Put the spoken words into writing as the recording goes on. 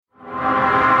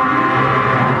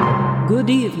Good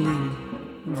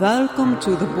evening. Welcome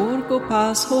to the Borgo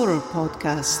Pass Horror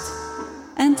Podcast.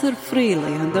 Enter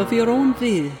freely and of your own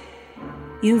will.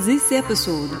 In this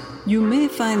episode, you may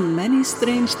find many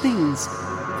strange things,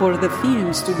 for the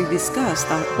films to be discussed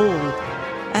are old,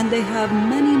 and they have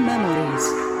many memories.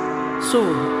 So,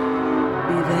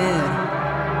 beware.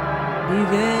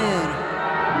 Beware.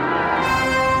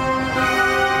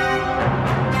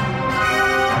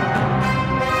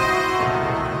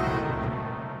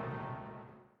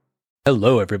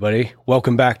 Hello, everybody.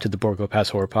 Welcome back to the Borgo Pass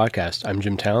Horror Podcast. I'm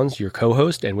Jim Towns, your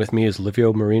co-host, and with me is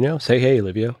Livio Marino. Say hey,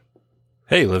 Livio.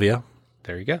 Hey, Livio.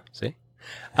 There you go. See?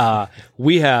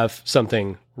 We have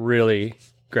something really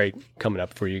great coming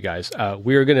up for you guys.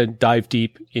 We are going to dive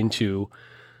deep into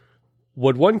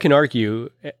what one can argue,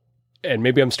 and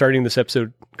maybe I'm starting this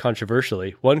episode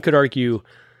controversially, one could argue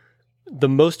the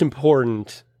most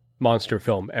important monster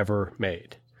film ever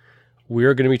made.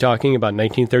 We're going to be talking about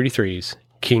 1933's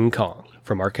King Kong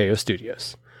from RKO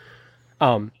Studios.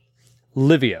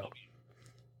 Livio.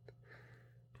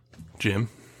 Jim.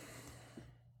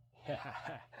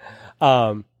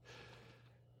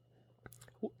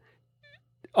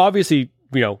 Obviously,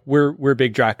 you know, we're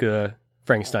big Dracula,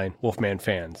 Frankenstein, Wolfman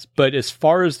fans, but as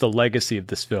far as the legacy of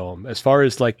this film, as far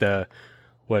as like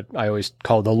what I always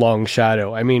call the long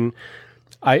shadow, I mean,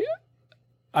 I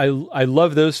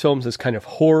love those films as kind of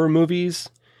horror movies.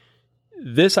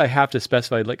 This I have to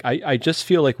specify, like, I just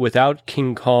feel like without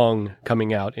King Kong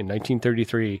coming out in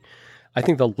 1933, I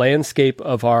think the landscape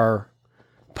of our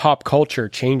pop culture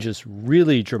changes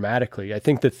really dramatically. I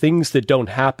think the things that don't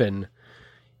happen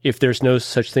if there's no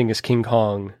such thing as King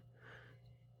Kong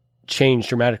change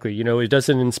dramatically. You know, it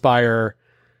doesn't inspire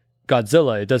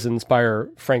Godzilla, it doesn't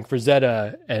inspire Frank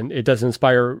Frazetta, and it doesn't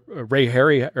inspire Ray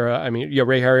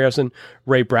Harryhausen,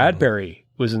 Ray Bradbury.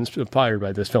 Was inspired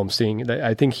by this film.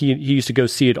 I think he used to go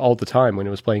see it all the time when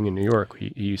it was playing in New York.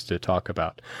 He used to talk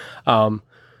about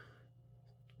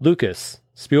Lucas,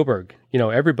 Spielberg, you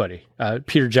know, everybody,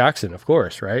 Peter Jackson, of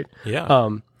course, right? Yeah.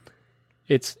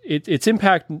 It's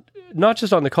impact not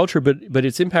just on the culture, but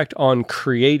its impact on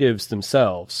creatives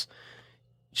themselves.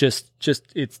 Just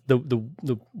it's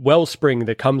the wellspring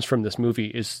that comes from this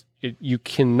movie you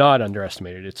cannot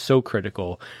underestimate it. It's so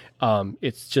critical.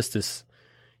 It's just this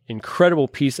incredible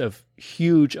piece of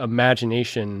huge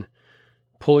imagination,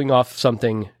 pulling off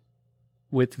something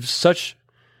with such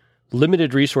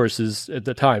limited resources at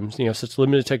the time, you know, such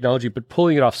limited technology, but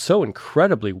pulling it off so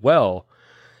incredibly well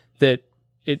that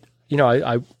it, you know,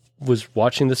 I was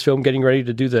watching this film, getting ready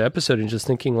to do the episode, and just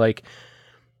thinking, like,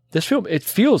 this film, it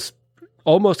feels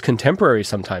almost contemporary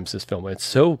sometimes, this film. It's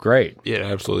so great. Yeah,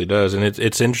 it absolutely does. And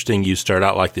it's interesting you start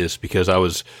out like this, because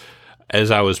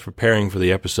as I was preparing for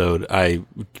the episode, I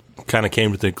kind of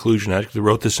came to the conclusion, I actually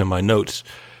wrote this in my notes,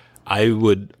 I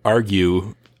would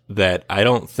argue that I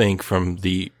don't think from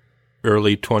the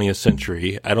early 20th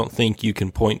century, I don't think you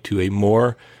can point to a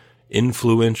more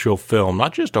influential film,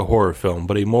 not just a horror film,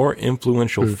 but a more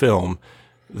influential film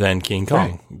than King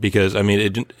Kong. Right. Because, I mean,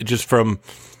 it just from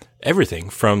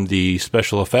everything, from the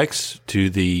special effects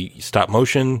to the stop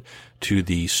motion to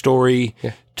the story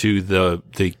to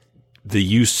the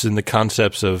use and the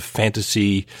concepts of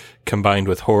fantasy combined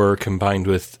with horror, combined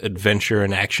with adventure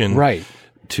and action, right?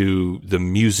 To the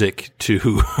music, to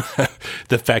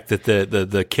the fact that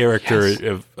the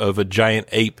character of a giant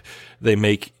ape they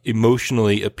make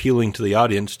emotionally appealing to the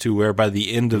audience, to where by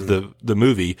the end of the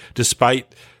movie,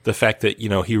 despite the fact that, you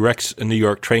know, he wrecks a New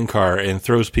York train car and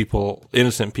throws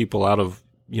innocent people out of,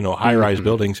 you know, high-rise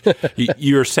buildings,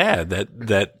 you're sad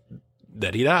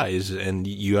that he dies, and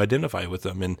you identify with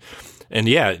them. And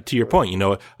yeah, to your point, you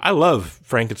know, I love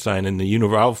Frankenstein and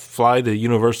I'll fly the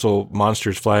Universal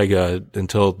Monsters flag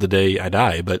until the day I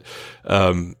die. But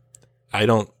I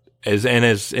don't, as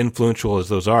influential as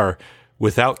those are,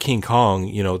 without King Kong,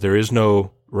 you know, there is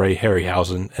no Ray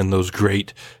Harryhausen and those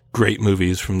great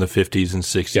movies from the 50s and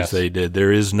 60s they did.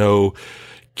 There is no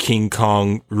King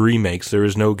Kong remakes. There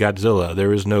is no Godzilla.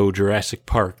 There is no Jurassic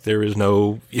Park. There is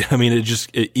no, I mean,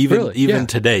 even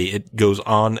today, it goes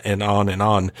on and on and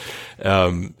on.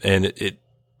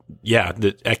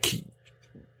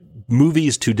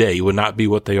 Movies today would not be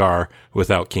what they are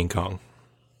without King Kong.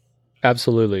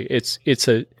 Absolutely. It's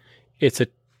that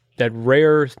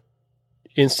rare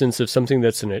instance of something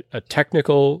that's a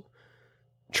technical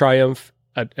triumph,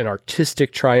 an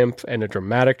artistic triumph, and a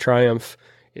dramatic triumph.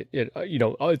 You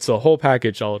know, it's a whole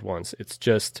package all at once. It's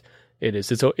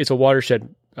a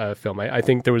watershed film. I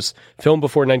think there was film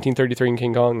before 1933 in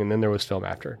King Kong, and then there was film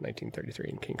after 1933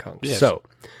 in King Kong. Yes. So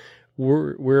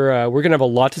we're gonna have a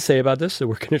lot to say about this. So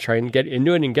we're gonna try and get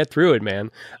into it and get through it,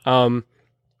 man.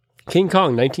 King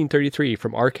Kong, 1933,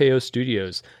 from RKO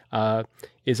Studios,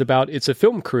 it's a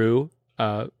film crew,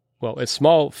 a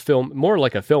small film, more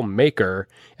like a filmmaker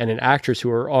and an actress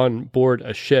who are on board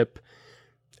a ship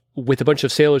with a bunch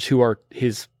of sailors who are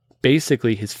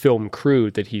basically his film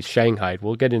crew that he's shanghaied.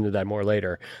 We'll get into that more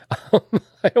later.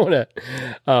 I don't want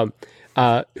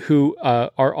to, who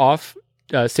are off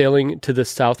sailing to the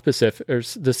South Pacific or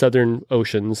the Southern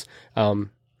Oceans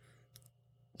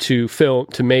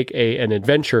to make an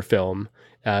adventure film.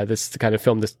 This is the kind of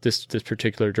film this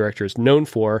particular director is known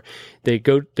for. They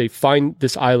find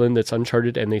this island that's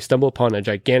uncharted, and they stumble upon a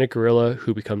gigantic gorilla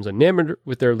who becomes enamored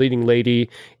with their leading lady,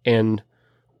 and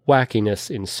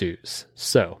wackiness ensues.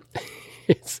 So,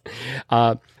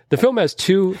 the film has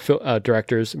two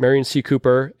directors, Marion C.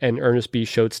 Cooper and Ernest B.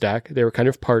 Schoedsack. They were kind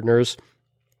of partners.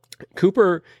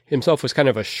 Cooper himself was kind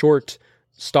of a short,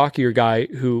 stockier guy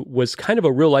who was kind of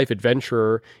a real-life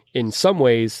adventurer in some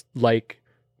ways, like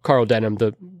Carl Denham,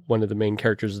 one of the main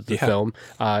characters of the film.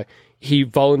 He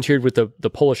volunteered with the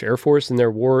Polish Air Force in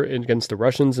their war against the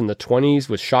Russians in the 1920s,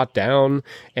 was shot down,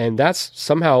 and that's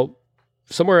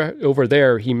somewhere over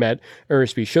there, he met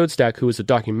Ernest B. Schoedsack, who was a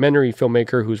documentary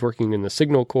filmmaker who was working in the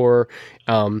Signal Corps,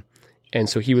 and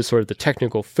so he was sort of the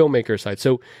technical filmmaker side.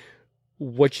 So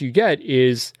what you get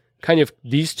is kind of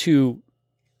these two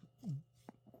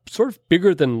sort of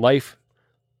bigger than life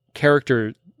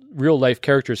real life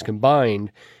characters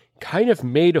combined, kind of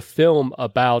made a film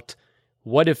about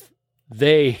what if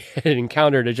they had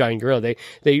encountered a giant gorilla.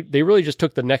 They really just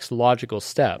took the next logical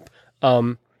step,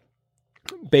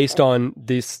 based on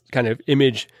this kind of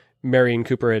image Marion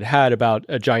Cooper had about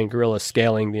a giant gorilla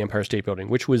scaling the Empire State Building,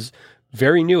 which was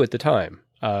very new at the time.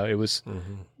 It was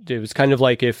kind of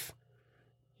like if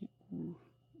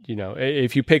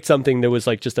you picked something that was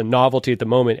like just a novelty at the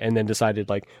moment and then decided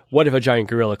like, what if a giant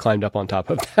gorilla climbed up on top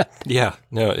of that? Yeah,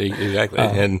 no, exactly.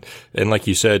 And like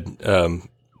you said,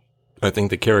 I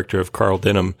think the character of Carl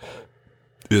Denham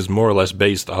is more or less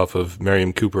based off of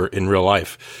Marion Cooper in real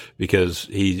life, because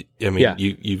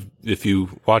if you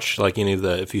watch like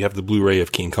if you have the Blu-ray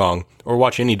of King Kong or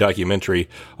watch any documentary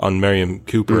on Marion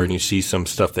Cooper and you see some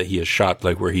stuff that he has shot,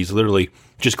 like where he's literally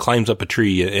just climbs up a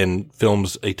tree and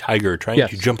films a tiger trying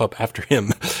to jump up after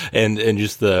him, and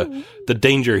just the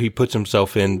danger he puts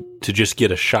himself in to just get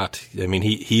a shot. I mean,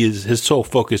 his sole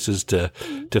focus is to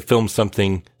film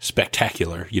something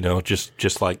spectacular,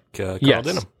 just like Carl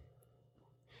Denham.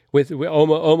 With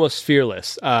almost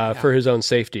fearless for his own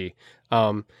safety.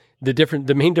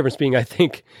 The main difference being, I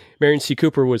think, Marion C.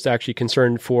 Cooper was actually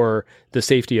concerned for the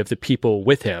safety of the people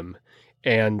with him,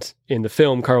 and in the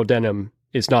film, Carl Denham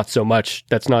is not so much.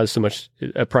 That's not so much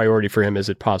a priority for him as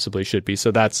it possibly should be.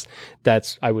 So that's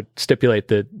I would stipulate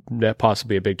that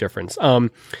possibly a big difference.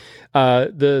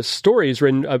 The story is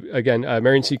written, again,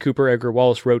 Marion C. Cooper, Edgar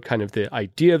Wallace wrote kind of the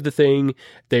idea of the thing.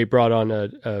 They brought on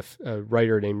a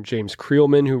writer named James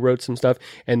Creelman who wrote some stuff.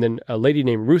 And then a lady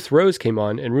named Ruth Rose came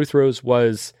on, and Ruth Rose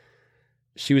was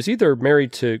either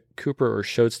married to Cooper or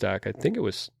Schoedsack. I think it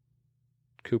was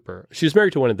Cooper. She was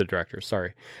married to one of the directors,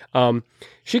 sorry.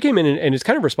 She came in and is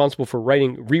kind of responsible for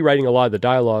rewriting a lot of the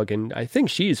dialogue. And I think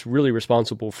she's really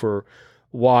responsible for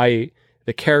why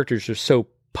the characters are so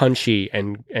punchy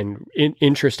and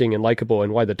interesting and likable,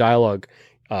 and why the dialogue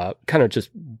kind of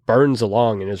just burns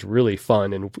along and is really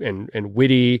fun and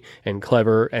witty and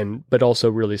clever, but also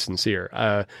really sincere.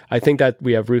 I think that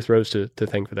we have Ruth Rose to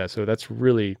thank for that. So that's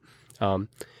really,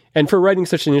 and for writing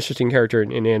such an interesting character in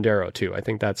Andero too. I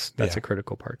think that's a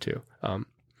critical part too.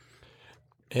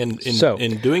 In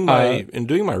doing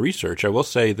my research, I will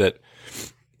say that,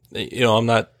 I'm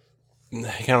not,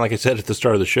 kind of like I said at the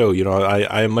start of the show,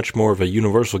 I am much more of a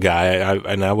Universal guy,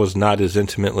 and I was not as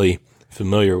intimately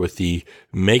familiar with the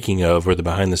making of or the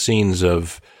behind the scenes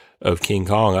of King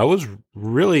Kong. I was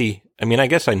really, I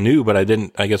guess I knew, but I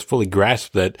didn't, fully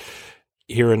grasp that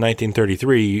here in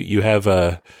 1933, you have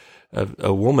a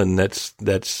woman that's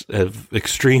of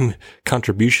extreme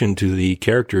contribution to the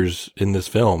characters in this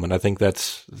film. And I think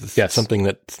that's something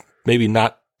that maybe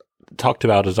not talked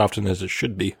about as often as it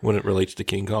should be when it relates to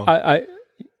King Kong.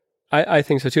 I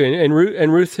think so too. And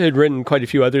Ruth had written quite a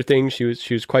few other things. She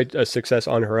was quite a success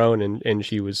on her own, and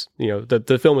she was,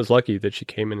 the film was lucky that she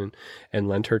came in and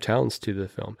lent her talents to the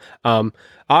film.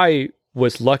 I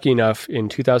was lucky enough in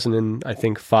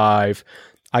 2005,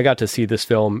 I got to see this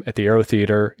film at the Aero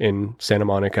Theater in Santa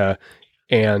Monica,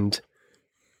 and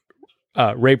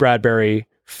Ray Bradbury,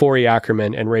 Forey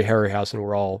Ackerman, and Ray Harryhausen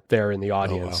were all there in the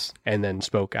audience and then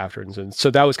spoke afterwards. And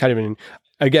so that was kind of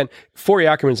again, Forey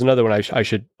Ackerman is another one I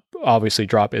should obviously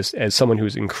drop as someone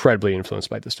who's incredibly influenced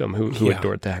by this film, who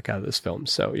adored the heck out of this film.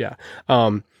 So yeah,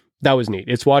 that was neat.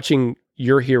 It's watching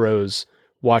your heroes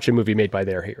watch a movie made by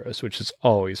their heroes, which is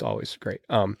always great.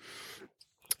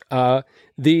 The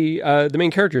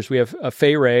main characters, we have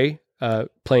Fay Wray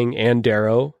playing Ann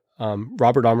Darrow,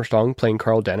 Robert Armstrong playing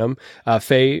Carl Denham.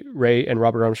 Fay Wray and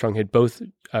Robert Armstrong had both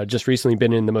just recently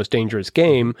been in The Most Dangerous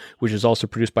Game, which is also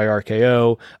produced by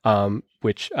RKO,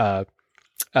 which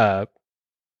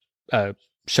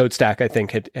Showstack, I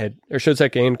think, or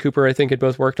Showstack and Cooper, I think, had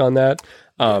both worked on that,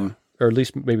 or at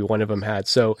least maybe one of them had.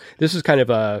 So this is kind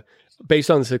of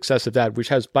based on the success of that, which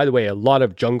has, by the way, a lot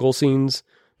of jungle scenes,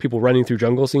 people running through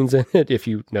jungle scenes in it, if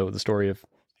you know the story of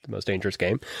The Most Dangerous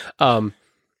Game.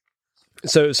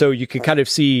 So you can kind of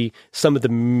see some of the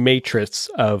matrix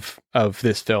of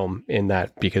this film in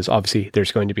that, because obviously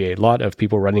there's going to be a lot of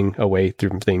people running away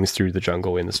through things through the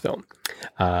jungle in this film.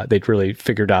 They'd really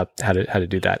figured out how to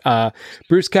do that.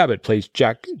 Bruce Cabot plays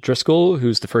Jack Driscoll,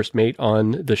 who's the first mate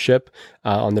on the ship,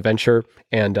 on the Venture,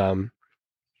 and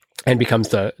becomes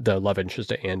the love interest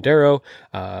to Ann Darrow.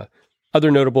 Other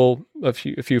notable, a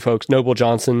few folks. Noble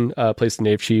Johnson plays the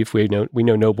Knave Chief. We know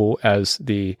Noble as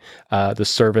the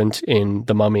servant in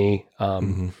The Mummy.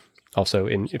 Also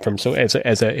as a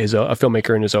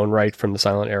filmmaker in his own right from the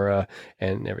silent era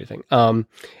and everything.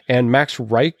 And Max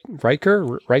Reicher. Frank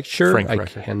I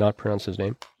Reicher. cannot pronounce his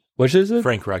name. What is it?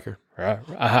 Frank Reicher.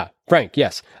 Frank.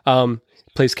 Yes.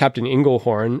 Plays Captain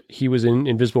Inglehorn. He was in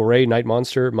Invisible Ray, Night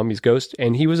Monster, Mummy's Ghost,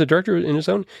 and he was a director in his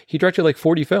own. He directed like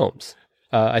 40 films.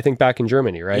 I think back in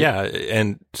Germany, right? Yeah,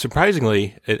 and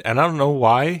surprisingly, and I don't know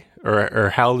why or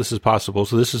how this is possible.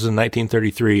 So this is in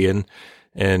 1933,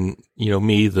 and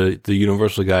me, the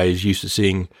Universal guy, is used to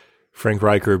seeing Frank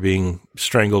Reicher being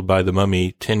strangled by the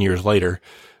Mummy 10 years later,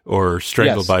 or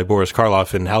strangled by Boris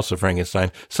Karloff in House of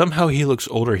Frankenstein. Somehow he looks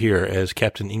older here as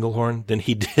Captain Inglehorn than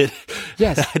he did.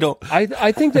 Yes,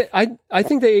 I think that I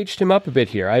think they aged him up a bit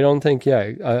here. I don't think.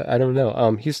 Yeah, I don't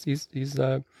know.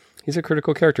 He's a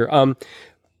critical character.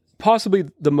 Possibly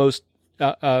the most.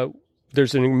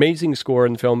 There's an amazing score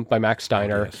in the film by Max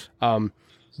Steiner. Yes.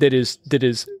 That is.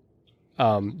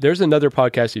 There's another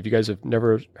podcast. If you guys have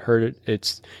never heard it,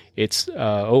 it's.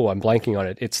 I'm blanking on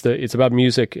it. It's about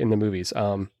music in the movies.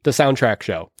 The Soundtrack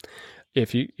Show.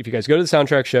 If you guys go to the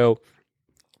Soundtrack Show,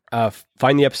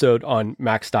 find the episode on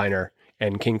Max Steiner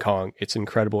and King Kong. It's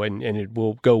incredible, and it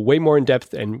will go way more in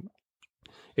depth and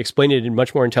explain it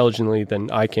much more intelligently than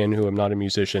I can, who am not a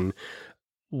musician.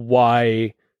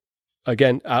 Why,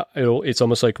 again, it's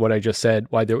almost like what I just said,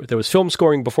 why there was film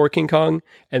scoring before King Kong,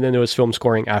 and then there was film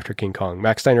scoring after King Kong.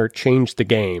 Max Steiner changed the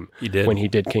game when he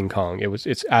did King Kong.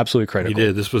 It's absolutely critical. He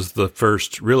did. This was the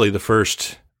first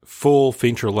full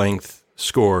feature-length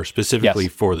score specifically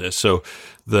for this. So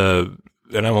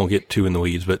and I won't get too in the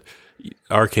weeds, but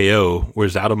RKO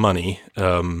was out of money,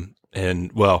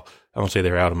 and well, I won't say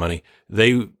they were out of money.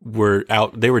 They were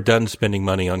done spending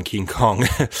money on King Kong,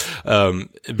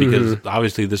 because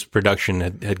obviously this production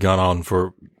had gone on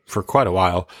for quite a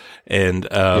while, and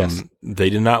they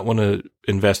did not want to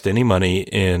invest any money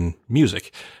in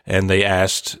music, and they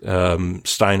asked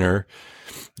Steiner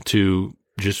to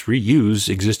just reuse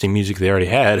existing music they already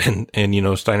had,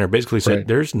 and Steiner basically said,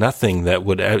 "There's nothing that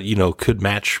would could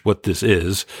match what this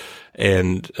is,"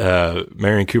 and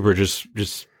Marion Cooper just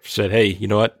said, "Hey, you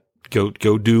know what?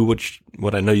 Go do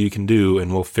what I know you can do,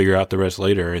 and we'll figure out the rest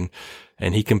later."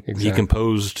 And he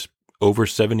composed over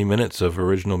 70 minutes of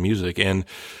original music, and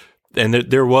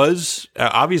there was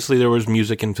obviously there was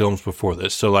music in films before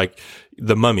this. So like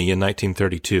The Mummy in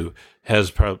 1932 has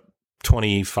probably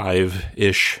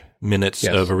 25-ish minutes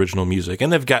of original music,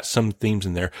 and they've got some themes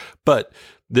in there. But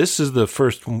this is the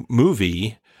first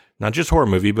movie, not just horror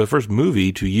movie, but first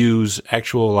movie to use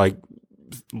actual like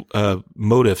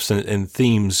motifs and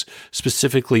themes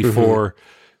specifically for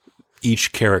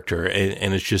each character,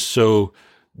 and it's just so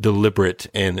deliberate,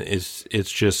 and it's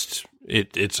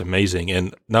amazing.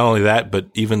 And not only that, but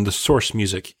even the source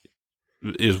music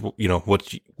is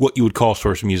what you would call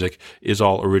source music is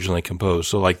all originally composed.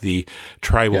 So like the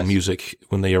tribal music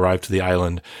when they arrive to the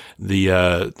island,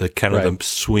 the kind of the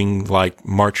swing like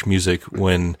march music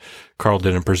when Carl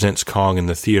Denham presents Kong in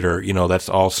the theater, that's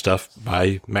all stuff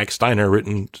by Max Steiner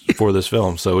written for this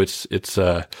film. So it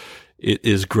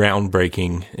is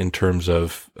groundbreaking in terms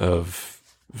of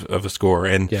a score,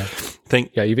 and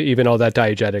even all that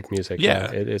diegetic music.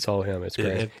 It's all him. It's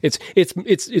great.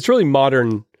 It's really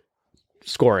modern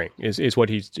scoring is what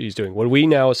he's doing. What we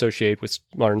now associate with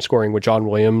modern scoring, what John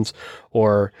Williams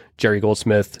or Jerry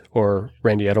Goldsmith or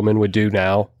Randy Edelman would do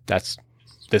now,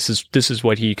 this is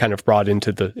what he kind of brought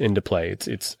into play.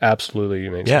 It's absolutely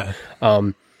amazing. Yeah.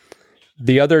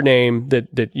 The other name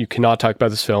that you cannot talk about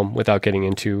this film without getting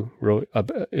into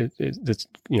that's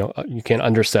you can't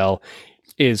undersell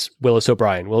is Willis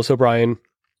O'Brien. Willis O'Brien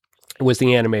was the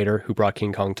animator who brought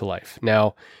King Kong to life.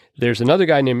 Now, there's another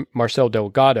guy named Marcel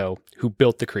Delgado who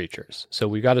built the creatures. So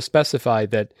we got to specify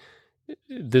that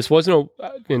this wasn't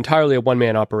entirely a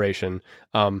one-man operation.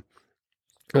 There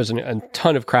was a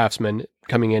ton of craftsmen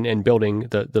coming in and building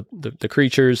the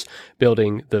creatures,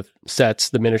 building the sets,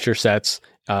 the miniature sets,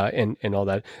 and all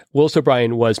that. Willis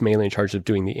O'Brien was mainly in charge of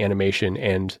doing the animation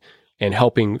and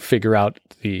helping figure out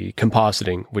the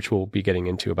compositing, which we'll be getting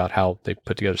into about how they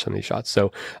put together some of these shots.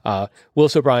 So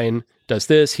Willis O'Brien does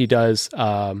this. He does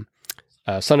Son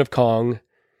of Kong,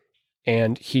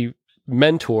 and he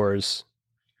mentors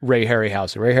Ray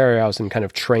Harryhausen. Ray Harryhausen kind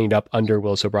of trained up under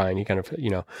Willis O'Brien. He kind of,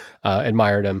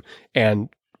 admired him and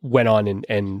went on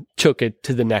and took it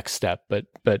to the next step. But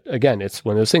again, it's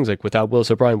one of those things like without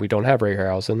Willis O'Brien, we don't have Ray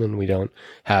Harryhausen, and we don't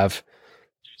have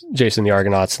Jason the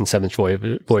Argonauts and Seventh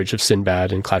Voyage of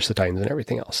Sinbad and Clash of the Titans and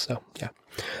everything else. So yeah.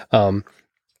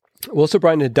 Willis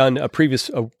O'Brien had done a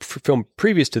film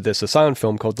previous to this, a silent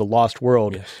film called The Lost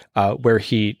World, yes. Where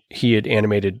he had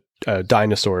animated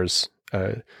dinosaurs.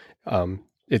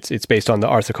 It's based on the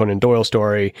Arthur Conan Doyle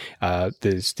story.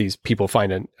 These people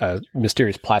find a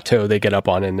mysterious plateau they get up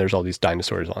on, and there's all these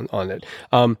dinosaurs on it.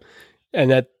 And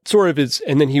that sort of is.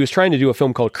 And then he was trying to do a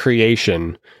film called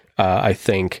Creation, I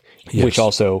think, yes. Which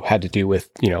also had to do with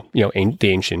the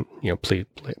ancient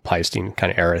Pleistocene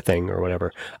kind of era thing or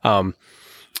whatever.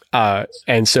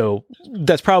 And so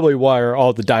that's probably why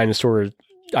all the dinosaur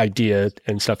idea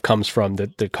and stuff comes from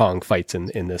the Kong fights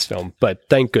in this film. But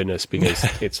thank goodness, because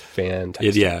it's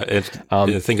fantastic.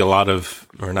 I think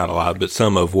not a lot, but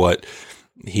some of what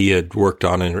he had worked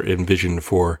on and envisioned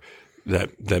for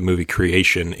that movie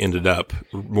Creation ended up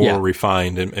more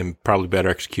refined and probably better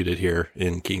executed here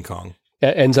in King Kong.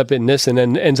 It ends up in this, and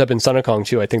then ends up in Son of Kong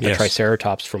too. I think the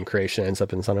Triceratops from Creation ends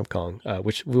up in Son of Kong,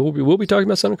 which we'll be talking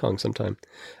about Son of Kong sometime.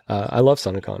 I love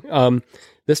Son of Kong.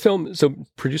 This film, so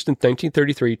produced in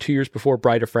 1933, 2 years before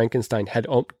Bride of Frankenstein, had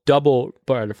double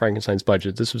Bride of Frankenstein's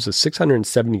budget. This was a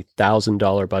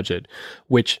 $670,000 budget,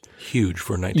 which huge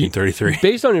for 1933.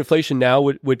 Based on inflation now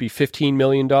would be $15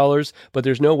 million, but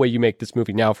there's no way you make this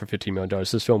movie now for $15 million.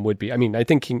 This film would be, I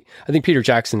think Peter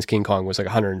Jackson's King Kong was like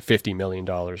 $150 million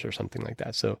or something like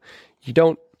that. So you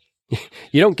don't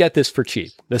get this for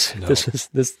cheap. This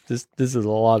is a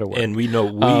lot of work. And we know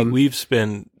we've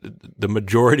spent the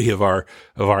majority of our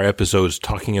episodes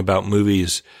talking about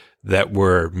movies that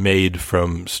were made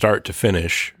from start to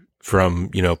finish, from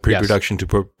pre-production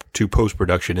to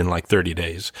post-production in like 30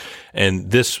 days. And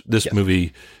this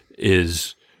movie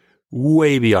is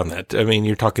way beyond that. I mean,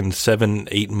 you're talking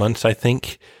 7-8 months, I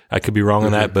think. I could be wrong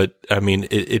on that, but I mean,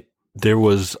 there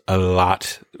was a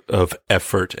lot of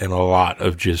effort and a lot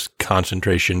of just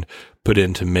concentration put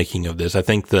into making of this. I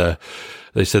think they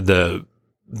said the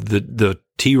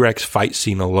T-Rex fight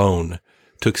scene alone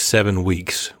took 7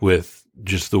 weeks with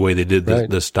just the way they did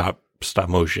the stop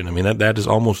motion. I mean, that is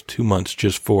almost 2 months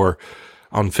just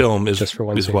on film is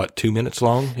what, 2 minutes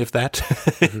long, if that.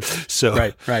 So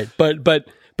right.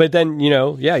 But then,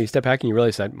 you step back and you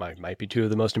realize that might be two of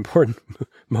the most important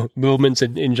movements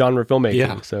in genre filmmaking.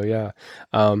 Yeah. So, yeah.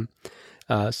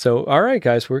 So, all right,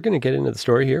 guys, we're going to get into the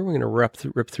story here. We're going to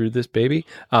rip through this baby.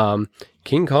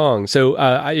 King Kong. So,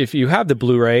 if you have the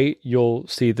Blu-ray, you'll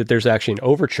see that there's actually an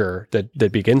overture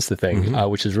that begins the thing,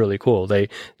 which is really cool. They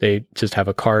just have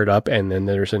a card up, and then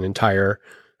there's an entire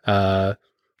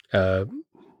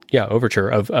overture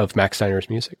of Max Steiner's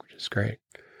music, which is great.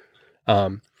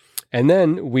 And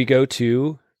then we go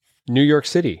to New York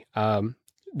City.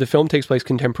 The film takes place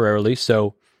contemporarily,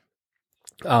 so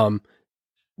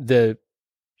the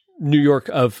New York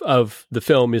of the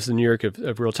film is the New York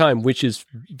of real time, which is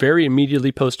very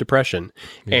immediately post-Depression,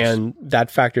 and that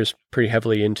factors pretty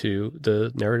heavily into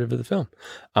the narrative of the film.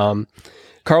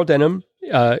 Carl Denham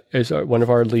is one of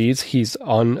our leads. He's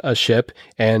on a ship,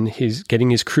 and he's getting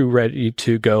his crew ready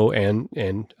to go and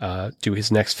do his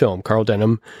next film. Carl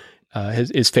Denham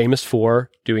is famous for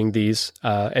doing these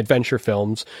adventure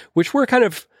films, which were kind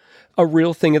of a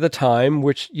real thing at the time,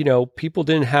 which, people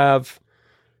didn't have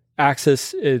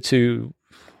access to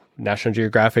National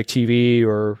Geographic TV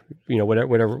or,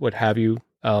 whatever, what have you.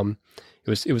 It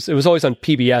was always on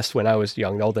PBS when I was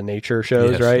young, all the nature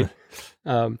shows, right?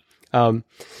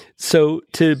 So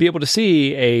to be able to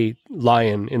see a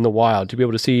lion in the wild, to be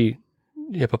able to see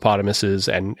hippopotamuses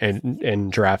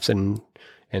and giraffes and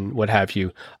what have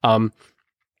you,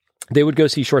 they would go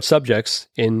see short subjects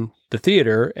in the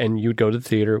theater, and you would go to the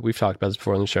theater. We've talked about this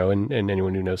before on the show, and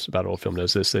anyone who knows about old film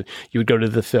knows this, that you would go to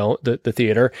the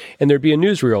theater, and there'd be a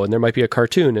newsreel, and there might be a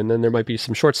cartoon, and then there might be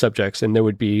some short subjects, and there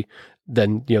would be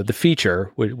then, the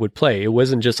feature would play. It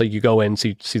wasn't just like you go in,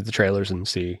 see the trailers and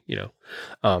see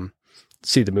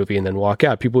the movie and then walk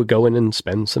out. People would go in and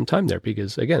spend some time there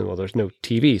because, again, there's no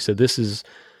TV. So this is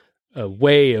a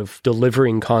way of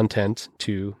delivering content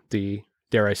to the,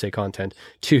 dare I say, content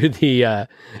to the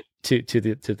to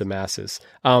the masses.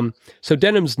 So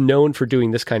Denham's known for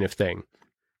doing this kind of thing,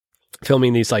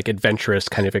 filming these like adventurous,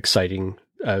 kind of exciting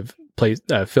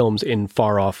films in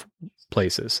far off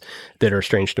places that are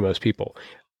strange to most people.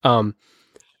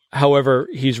 However,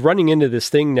 he's running into this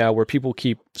thing now where people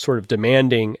keep sort of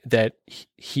demanding that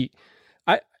he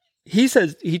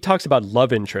talks about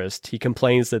love interest. He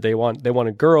complains that they want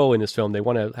a girl in his film. They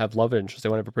want to have love interest. They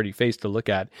want to have a pretty face to look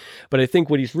at. But I think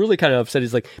what he's really kind of upset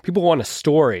is like people want a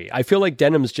story. I feel like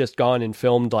Denham's just gone and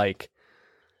filmed like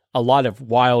a lot of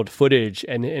wild footage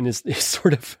and is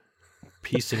sort of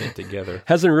piecing it together.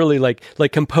 Hasn't really like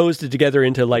composed it together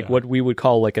into like what we would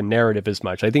call like a narrative as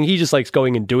much. I think he just likes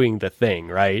going and doing the thing,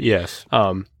 right? Yes.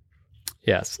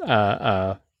 Yes.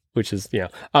 Which is,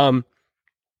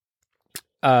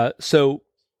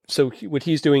 what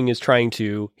he's doing is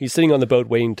he's sitting on the boat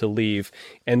waiting to leave,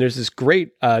 and there's this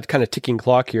great kind of ticking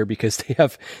clock here because they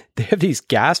have these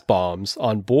gas bombs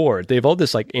on board. They have all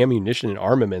this like ammunition and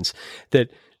armaments that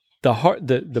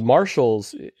the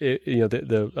marshals,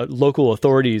 the local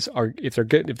authorities are, if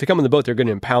they come on the boat, they're going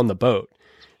to impound the boat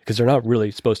because they're not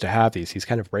really supposed to have these. He's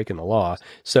kind of breaking the law.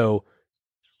 So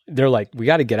they're like, we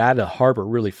got to get out of the harbor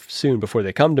really soon before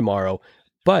they come tomorrow.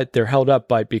 But they're held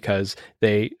up because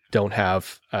they don't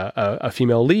have a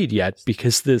female lead yet,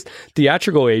 because this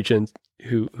theatrical agent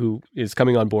who is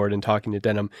coming on board and talking to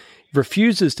Denham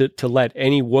refuses to let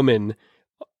any woman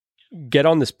get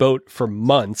on this boat for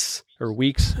months or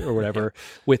weeks or whatever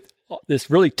with this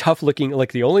really tough looking,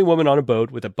 like the only woman on a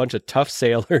boat with a bunch of tough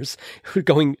sailors who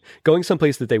going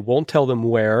someplace that they won't tell them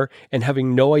where and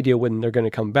having no idea when they're going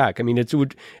to come back. I mean,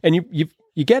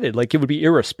 you get it. Like, it would be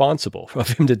irresponsible of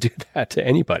him to do that to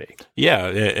anybody. Yeah.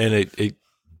 And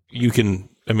you can,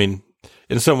 I mean,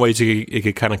 in some ways it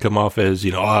could kind of come off as,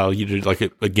 you did like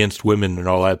against women and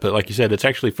all that. But like you said, it's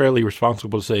actually fairly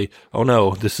responsible to say, oh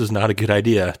no, this is not a good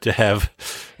idea to have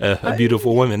a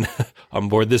beautiful woman on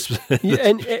board this.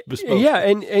 And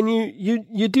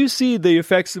you do see the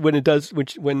effects when it does,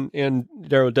 when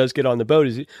Darrow does get on the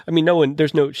boat.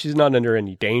 She's not under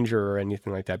any danger or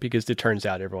anything like that, because it turns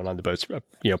out everyone on the boat's,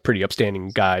 pretty upstanding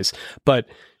guys. But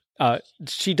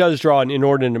she does draw an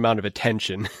inordinate amount of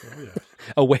attention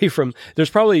away from. There's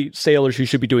probably sailors who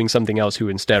should be doing something else who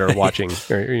instead are watching,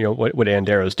 or what Ann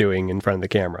Darrow's doing in front of the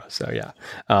camera. So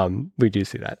we do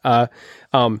see that.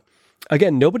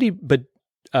 Again, nobody but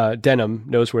Denham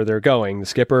knows where they're going. The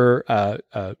skipper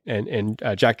and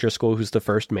Jack Driscoll, who's the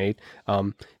first mate.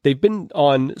 They've been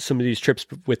on some of these trips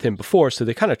with him before, so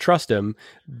they kind of trust him,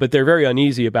 but they're very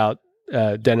uneasy about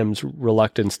Denham's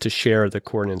reluctance to share the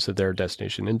coordinates of their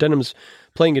destination. And Denham's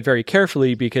playing it very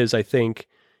carefully because I think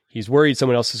he's worried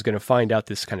someone else is going to find out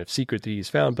this kind of secret that he's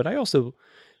found. But I also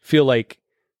feel like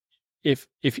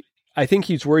I think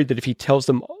he's worried that if he tells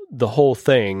them the whole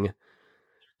thing,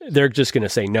 they're just going to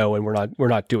say no, and we're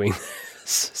not doing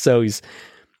this. So he's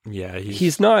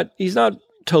not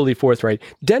totally forthright.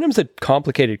 Denham's a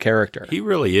complicated character. He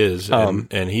really is.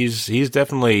 And he's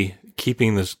definitely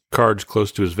keeping the cards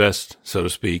close to his vest, so to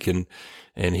speak. And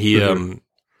he,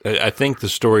 I think the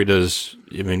story does,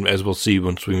 I mean, as we'll see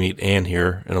once we meet Anne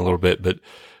here in a little bit, but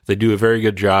they do a very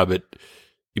good job at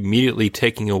immediately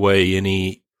taking away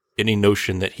any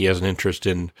notion that he has an interest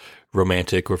in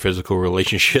romantic or physical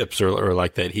relationships or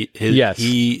like that.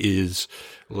 He is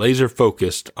laser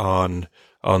focused on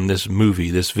this movie,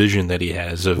 this vision that he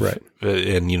has of, right.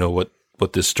 And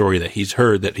what this story that he's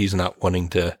heard that he's not wanting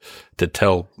to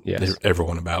tell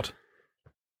everyone about.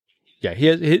 Yeah,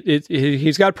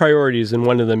 he's got priorities, and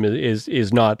one of them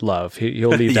is not love. He'll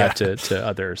leave that to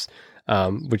others,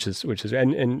 which is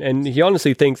and he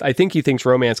honestly thinks, I think he thinks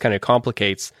romance kind of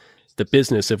complicates the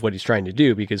business of what he's trying to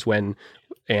do, because when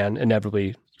Anne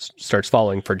inevitably starts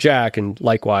falling for Jack, and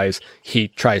likewise he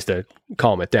tries to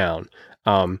calm it down.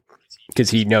 Because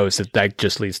he knows that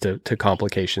just leads to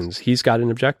complications. He's got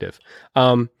an objective.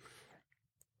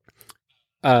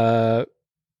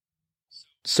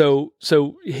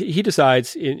 So he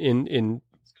decides in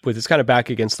with his kind of back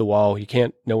against the wall.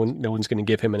 No one's going to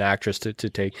give him an actress to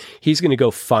take. He's going to go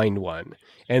find one.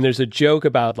 And there's a joke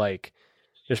about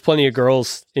there's plenty of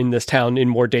girls in this town in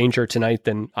more danger tonight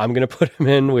than I'm going to put them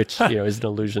in, which, is an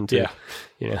allusion to,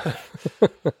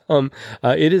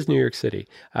 it is New York City.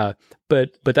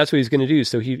 But that's what he's going to do.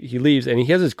 So he leaves, and he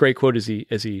has this great quote as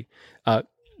he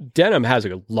Denham has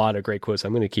a lot of great quotes.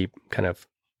 I'm going to keep kind of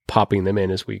popping them in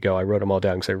as we go. I wrote them all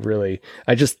down because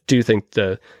I just do think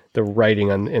the writing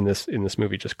in this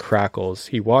movie just crackles.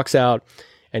 He walks out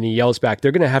and he yells back,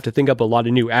 "They're going to have to think up a lot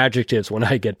of new adjectives when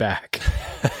I get back,"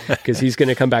 because he's going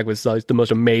to come back with the most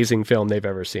amazing film they've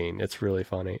ever seen. It's really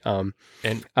funny.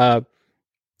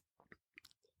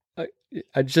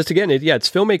 Just again, it's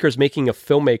filmmakers making a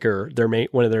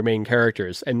filmmaker one of their main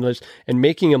characters, and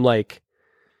making him like,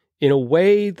 in a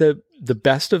way, the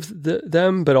best of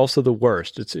them, but also the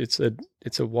worst.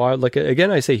 It's a wild,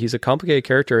 again, I say he's a complicated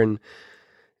character, and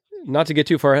not to get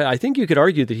too far ahead, I think you could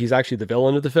argue that he's actually the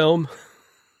villain of the film.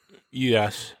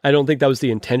 Yes. I don't think that was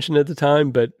the intention at the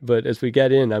time, but as we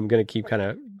get in, I'm going to keep kind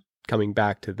of coming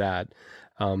back to that.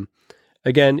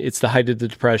 Again, it's the height of the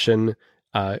Depression.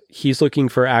 He's looking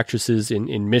for actresses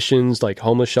in missions like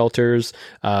homeless shelters.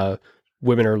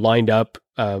 Women are lined up.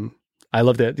 I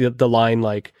love the line,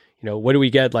 like, what do we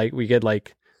get? Like, we get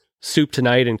like soup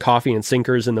tonight and coffee and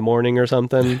sinkers in the morning or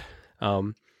something.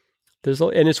 And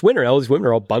it's winter. All these women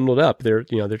are all bundled up. They're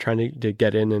trying to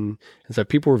get in. And so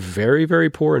people were very, very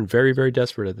poor and very, very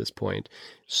desperate at this point.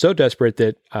 So desperate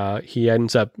that he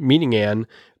ends up meeting Anne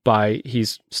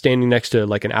he's standing next to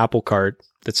like an apple cart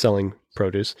that's selling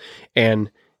produce. And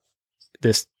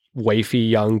this wafy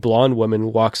young blonde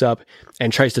woman walks up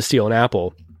and tries to steal an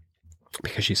apple,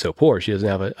 because she's so poor. She doesn't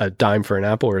have a dime for an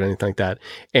apple or anything like that.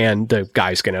 And the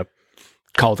guy's going to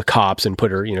call the cops and put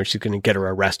her, she's going to get her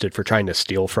arrested for trying to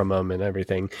steal from him and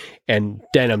everything. And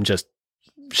Denham just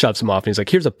shoves him off. And he's like,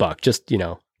 "Here's $1. Just,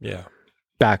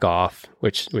 back off,"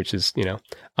 which is,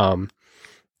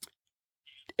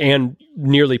 and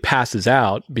nearly passes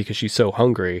out because she's so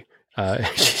hungry.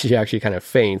 She actually kind of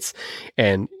faints,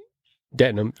 and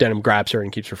Denham grabs her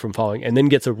and keeps her from falling, and then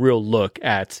gets a real look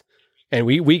at, and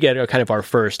we get a kind of our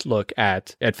first look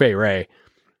at Fay Wray,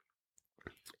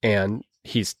 and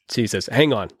he says,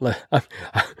 "Hang on."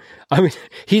 I mean,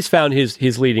 he's found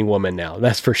his leading woman now,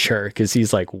 that's for sure, because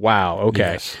he's like, wow,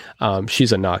 okay, yes.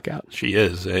 She's a knockout. She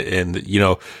is, and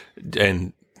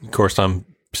and of course I'm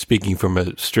speaking from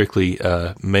a strictly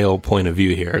male point of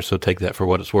view here, so take that for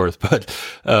what it's worth. But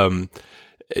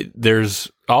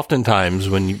there's oftentimes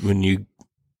when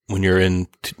you're in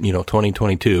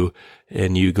 2022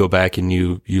 and you go back and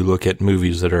you look at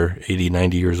movies that are 80,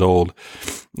 90 years old,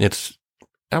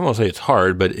 I won't say it's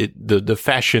hard, but the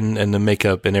fashion and the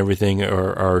makeup and everything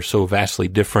are so vastly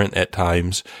different at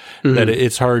times that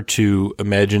it's hard to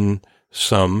imagine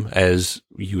some, as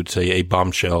you would say, a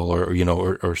bombshell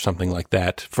or something like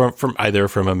that from either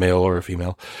from a male or a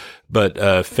female.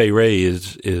 But Fay Wray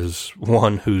is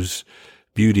one whose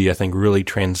beauty, I think, really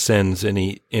transcends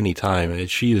any time.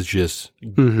 She is just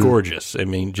gorgeous. I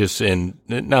mean, just in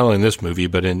not only in this movie,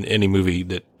 but in any movie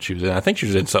that she was in. I think she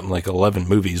was in something like 11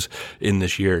 movies in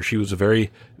this year. She was a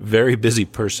very, very busy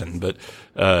person. But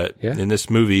in this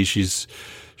movie, she's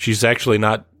actually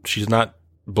not. She's not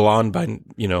blonde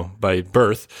by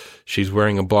birth. She's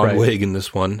wearing a blonde wig in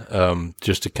this one,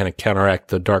 just to kind of counteract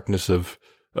the darkness of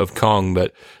Kong.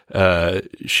 But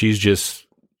she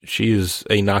is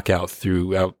a knockout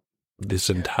throughout this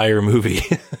entire movie.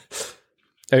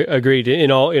 Agreed.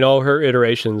 In all her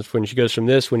iterations, when she goes from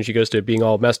this, when she goes to being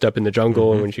all messed up in the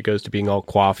jungle, and when she goes to being all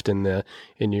coiffed in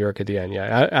New York at the end.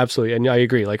 Yeah, absolutely. And I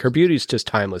agree. Like, her beauty is just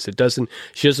timeless. She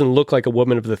doesn't look like a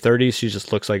woman of the 30s. She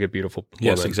just looks like a beautiful woman.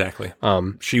 Yes, exactly.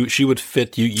 She would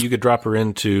fit you could drop her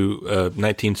into a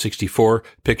 1964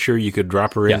 picture. You could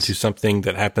drop her into something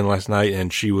that happened last night,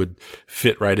 and she would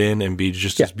fit right in and be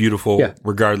just as beautiful,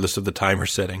 regardless of the time or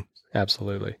setting.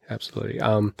 Absolutely.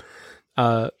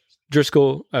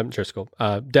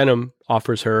 Denham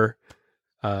offers her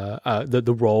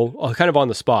the role kind of on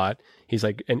the spot. He's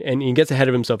like, and he gets ahead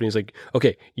of himself, and he's like,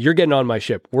 "Okay, you're getting on my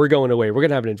ship. We're going away. We're going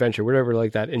to have an adventure, whatever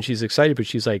like that." And she's excited, but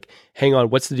she's like, "Hang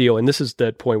on, what's the deal?" And this is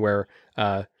the point where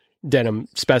Denham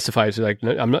specifies, like,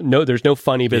 there's no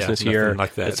funny business here.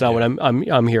 Like that. It's not what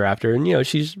I'm here after. And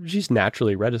she's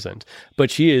naturally reticent, but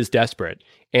she is desperate,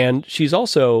 and she's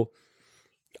also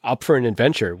up for an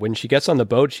adventure. When she gets on the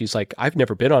boat, she's like, "I've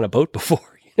never been on a boat before."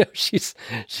 You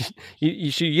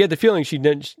get the feeling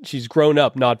she's grown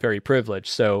up, not very privileged.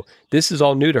 So this is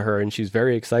all new to her, and she's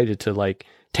very excited to like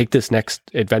take this next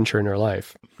adventure in her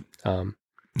life.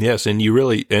 Yes,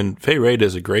 and Fay Wray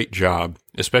does a great job,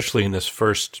 especially in this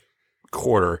first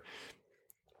quarter,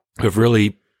 of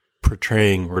really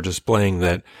portraying or displaying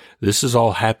that this is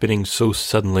all happening so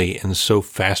suddenly and so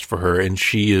fast for her, and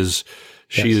she is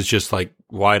just like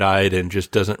wide-eyed and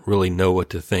just doesn't really know what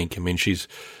to think. I mean, she's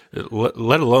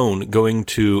let alone going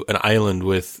to an island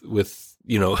with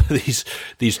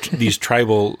these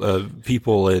tribal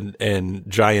people and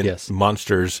giant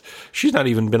monsters. She's not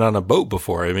even been on a boat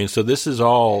before. I mean, so this is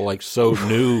all like so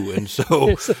new and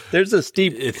so there's a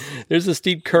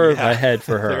steep curve ahead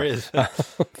for her. There is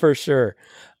for sure.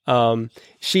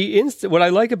 What I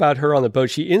like about her on the boat,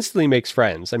 she instantly makes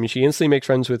friends. I mean, she instantly makes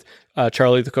friends with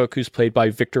Charlie the cook, who's played by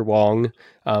Victor Wong,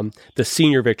 the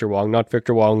senior Victor Wong, not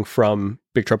Victor Wong from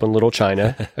Big Trouble in Little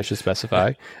China, I should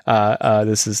specify.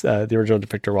 This is the original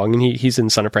Victor Wong, and he's in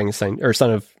Son of Frankenstein, or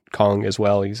Son of Kong as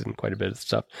well. He's in quite a bit of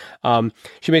stuff.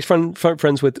 She makes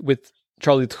friends with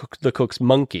Charlie the cook's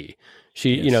monkey.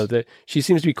 She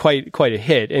seems to be quite a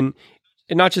hit, and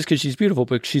not just because she's beautiful,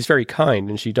 but she's very kind,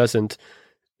 and she doesn't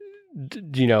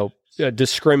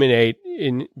discriminate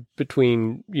in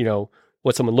between,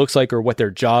 what someone looks like or what their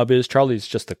job is. Charlie's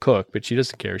just the cook, but she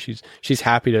doesn't care. She's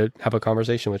happy to have a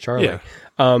conversation with Charlie.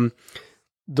 Yeah.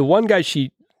 The one guy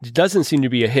she doesn't seem to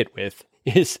be a hit with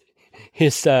is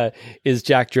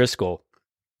Jack Driscoll,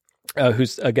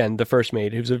 who's again the first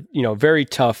mate, who's a very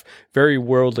tough, very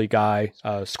worldly guy,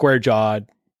 square jawed,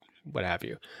 what have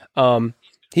you.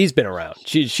 He's been around.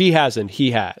 She hasn't.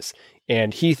 He has.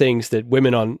 And he thinks that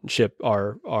women on ship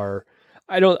are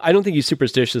I don't think he's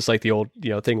superstitious like the old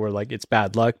thing where like it's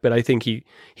bad luck, but I think he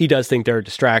does think they're a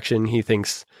distraction. He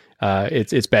thinks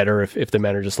it's better if the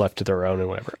men are just left to their own and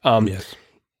whatever. Yes.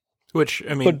 Which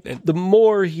I mean, but the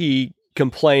more he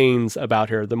complains about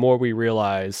her, the more we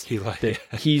realize that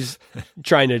he's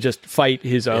trying to just fight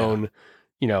his own.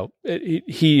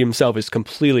 He himself is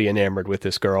completely enamored with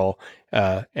this girl,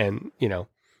 and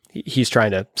he's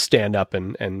trying to stand up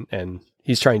and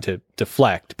he's trying to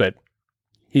deflect, but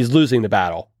he's losing the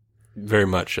battle. Very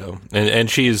much so. And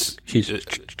she's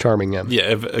charming him.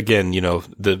 Yeah. Again,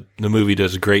 the movie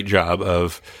does a great job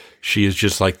of, she is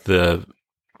just like the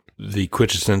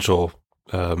quintessential,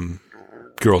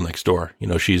 girl next door.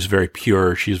 She's very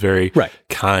pure. She's very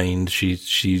kind. She's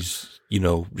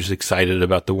just excited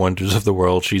about the wonders of the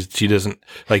world. She doesn't,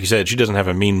 like you said, she doesn't have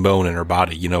a mean bone in her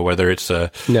body, whether it's a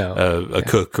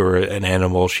cook or an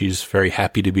animal. She's very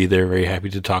happy to be there, very happy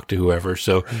to talk to whoever.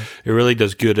 So it really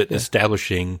does good at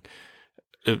establishing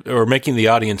or making the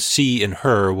audience see in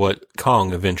her what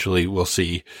Kong eventually will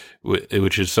see,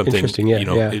 which is something,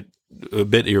 a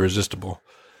bit irresistible.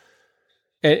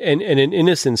 And in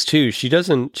innocence too,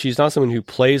 she's not someone who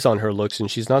plays on her looks,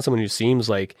 and she's not someone who seems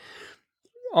like,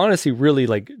 honestly, really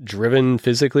like driven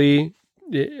physically,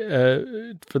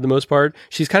 for the most part.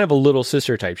 She's kind of a little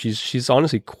sister type. She's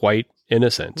honestly quite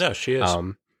innocent. No, she is.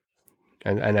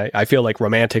 And I feel like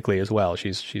romantically as well.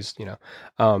 She's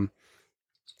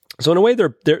so in a way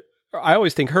they're I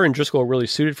always think her and Driscoll are really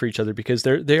suited for each other because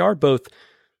they are both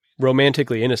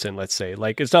romantically innocent, let's say.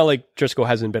 Like, it's not like Driscoll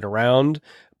hasn't been around,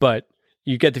 but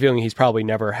you get the feeling he's probably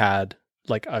never had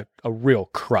like a real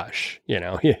crush,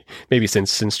 maybe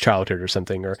since childhood or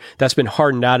something, or that's been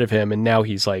hardened out of him. And now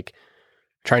he's like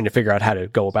trying to figure out how to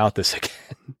go about this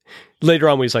again. Later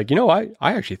on, he's like, I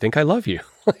actually think I love you.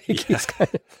 He's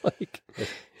kind of like,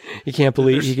 he can't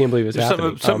believe it's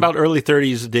happening. Something about early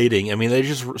 30s dating. I mean, they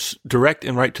just direct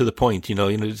and right to the point,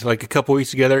 it's like a couple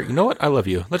weeks together. You know what? I love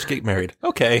you. Let's get married.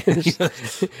 Okay.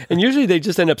 And usually they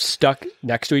just end up stuck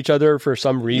next to each other for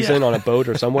some reason on a boat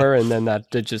or somewhere. And then that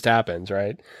just happens.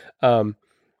 Right.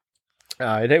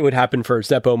 It would happen for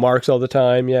Zeppo Marx all the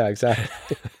time. Yeah,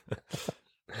 exactly.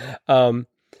 But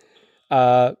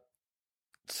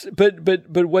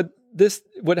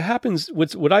what happens,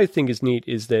 what I think is neat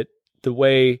is that the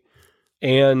way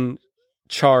Anne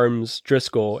charms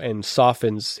Driscoll and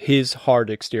softens his hard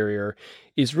exterior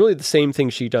is really the same thing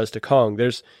she does to Kong.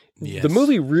 The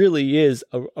movie really is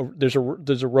there's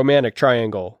a romantic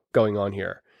triangle going on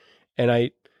here. And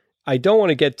I don't want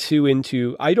to get too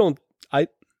into, how do I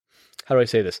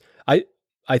say this? I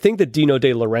think the Dino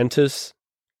De Laurentiis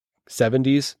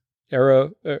 70s era,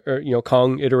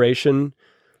 Kong iteration,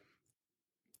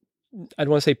 I don't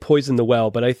want to say poison the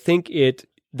well, but I think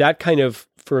that kind of,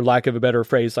 for lack of a better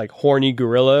phrase, like horny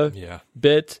gorilla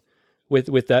bit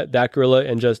with that gorilla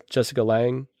and just Jessica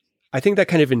Lange, I think that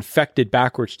kind of infected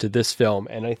backwards to this film.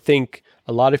 And I think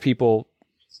a lot of people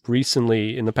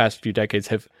recently in the past few decades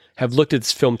have looked at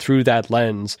this film through that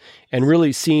lens and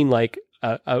really seen like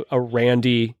a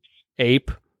randy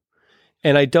ape.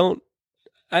 And I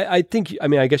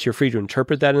guess you're free to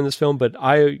interpret that in this film, but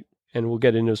and we'll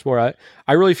get into this more,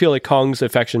 I really feel like Kong's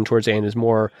affection towards Anne is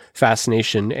more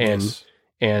fascination and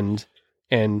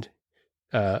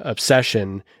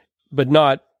obsession, but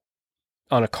not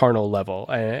on a carnal level.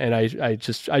 And I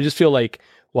just feel like,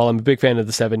 while I'm a big fan of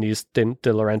the 70s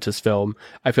De Laurentiis film,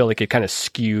 I feel like it kind of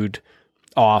skewed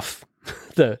off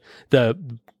the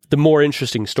more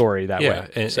interesting story that way.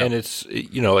 And it's, I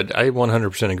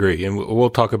 100% agree. And we'll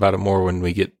talk about it more when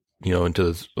we get,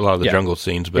 into a lot of the jungle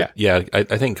scenes. But I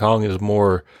think Kong is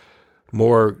more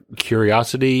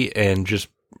curiosity and just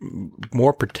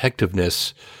more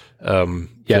protectiveness.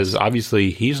 Because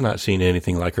obviously he's not seen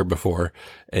anything like her before,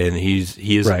 and he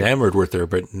is enamored with her,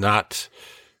 but not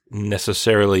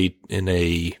necessarily in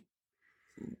a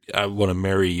I want to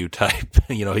marry you type.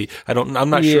 I'm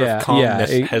not sure if Kong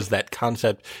has that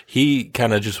concept. He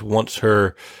kind of just wants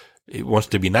her. He wants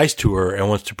to be nice to her and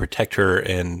wants to protect her,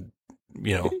 and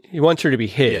he wants her to be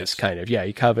his kind of. Yeah,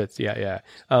 he covets. Yeah.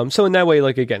 So in that way,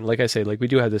 like I say, like we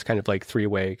do have this kind of like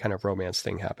three-way kind of romance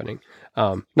thing happening.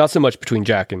 Not so much between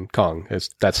Jack and Kong, as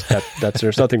that's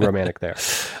there's nothing romantic there,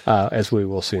 as we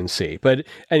will soon see. But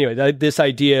anyway, this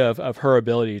idea of her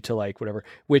ability to like whatever,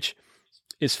 which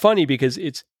is funny because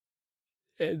it's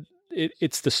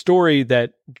the story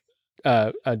that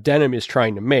Denham is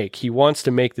trying to make. He wants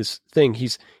to make this thing.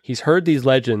 He's heard these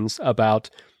legends about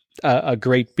a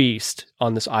great beast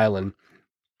on this island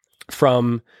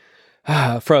from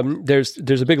there's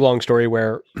a big long story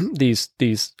where these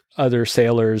other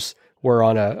sailors were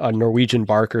on a Norwegian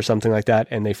bark or something like that,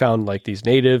 and they found like these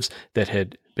natives that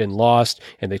had been lost,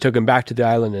 and they took them back to the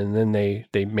island, and then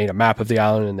they made a map of the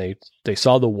island, and they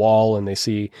saw the wall, and they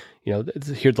see,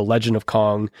 hear the legend of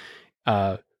Kong.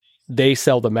 They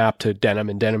sell the map to Denham,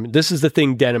 and Denham, this is the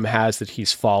thing Denham has that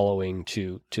he's following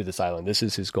to this island. This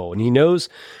is his goal. And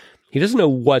he doesn't know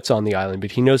what's on the island,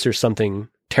 but he knows there's something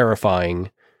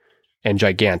terrifying and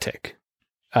gigantic,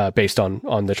 based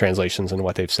on the translations and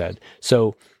what they've said.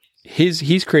 So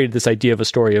he's created this idea of a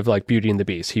story of like Beauty and the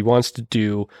Beast. He wants to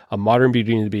do a modern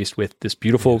Beauty and the Beast with this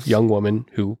beautiful young woman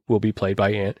who will be played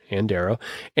by Ann Darrow,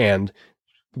 and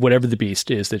whatever the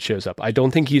beast is that shows up. I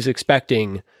don't think he's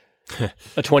expecting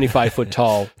a 25-foot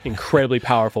tall, incredibly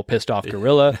powerful, pissed off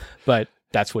gorilla, but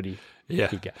that's what he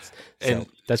gets. So and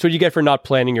that's what you get for not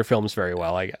planning your films very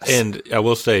well, I guess. And I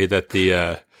will say that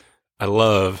I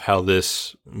love how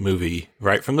this movie,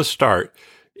 right from the start,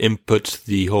 inputs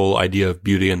the whole idea of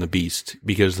Beauty and the Beast,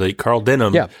 because Carl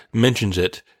Denham mentions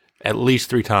it at least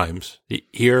 3 times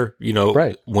here,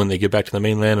 when they get back to the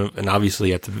mainland, and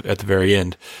obviously at the very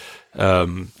end.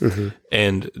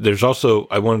 And there's also,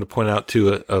 I wanted to point out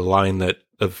too, a line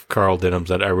of Carl Denham's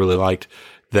that I really liked,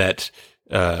 that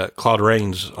Claude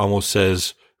Rains almost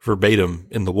says verbatim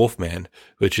in The Wolfman,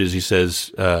 which is, he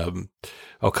says,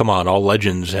 oh, come on, all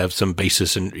legends have some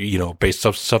basis in, based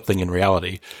off something in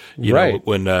reality. You know,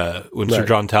 when Sir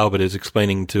John Talbot is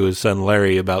explaining to his son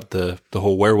Larry about the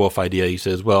whole werewolf idea, he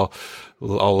says, well,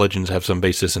 all legends have some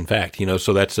basis in fact,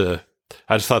 so that's I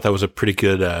just thought that was a pretty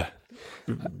good,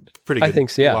 I think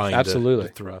so, line absolutely.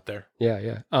 To throw out there.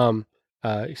 Yeah.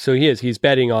 So he's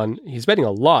betting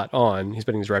a lot on, he's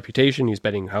betting his reputation. He's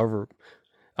betting however,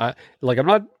 I'm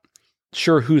not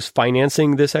sure who's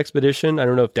financing this expedition. I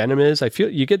don't know if Denham is.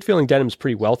 You get the feeling Denham's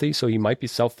pretty wealthy, so he might be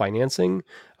self-financing.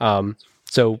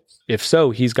 So if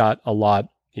so, he's got a lot,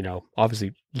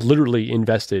 obviously literally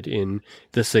invested in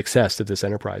the success of this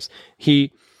enterprise.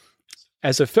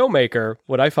 As a filmmaker,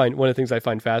 one of the things I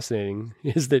find fascinating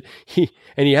is that he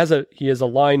has a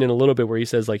line in a little bit where he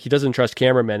says like he doesn't trust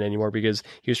cameramen anymore because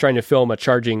he was trying to film a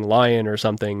charging lion or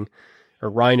something, or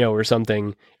rhino or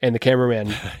something, and the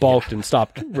cameraman balked and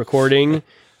stopped recording,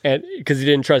 and because he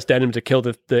didn't trust Denham to kill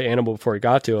the animal before he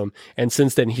got to him. And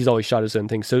since then, he's always shot his own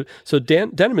thing. So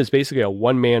Denham is basically a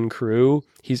one-man crew.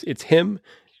 It's him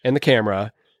and the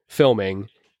camera filming,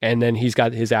 and then he's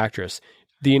got his actress.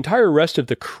 The entire rest of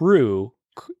the crew,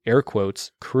 air quotes,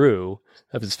 crew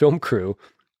of his film crew,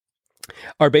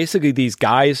 are basically these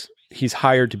guys he's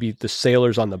hired to be the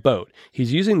sailors on the boat.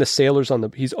 He's using the sailors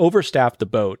he's overstaffed the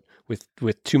boat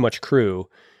with too much crew.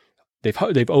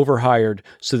 They've overhired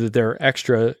so that there are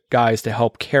extra guys to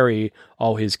help carry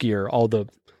all his gear, all the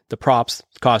props,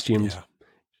 costumes,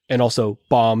 and also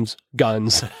bombs,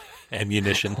 guns,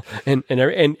 ammunition,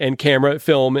 and camera,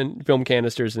 film, and film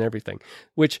canisters and everything.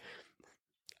 Which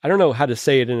I don't know how to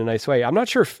say it in a nice way. I'm not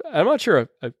sure.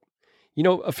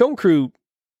 A film crew,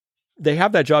 they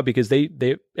have that job because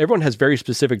everyone has very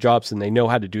specific jobs and they know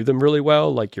how to do them really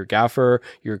well. Like your gaffer,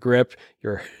 your grip,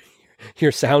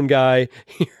 your sound guy,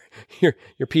 your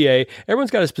PA. Everyone's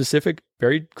got a specific,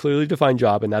 very clearly defined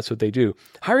job, and that's what they do.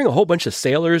 Hiring a whole bunch of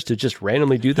sailors to just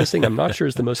randomly do this thing, I'm not sure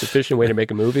is the most efficient way to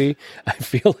make a movie. I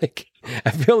feel like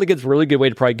it's a really good way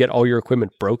to probably get all your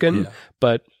equipment broken,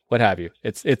 but what have you.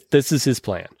 This is his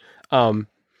plan.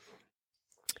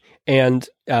 And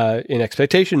in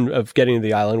expectation of getting to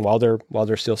the island while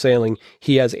they're still sailing,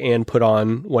 he has Anne put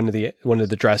on one of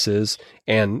the dresses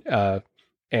and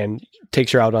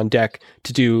takes her out on deck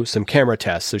to do some camera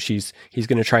tests. So he's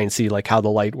going to try and see like how the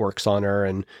light works on her,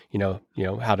 and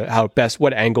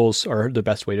what angles are the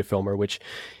best way to film her. Which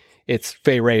it's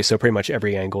Fay Wray, so pretty much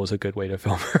every angle is a good way to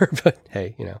film her. But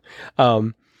hey,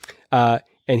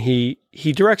 and he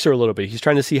directs her a little bit. He's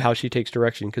trying to see how she takes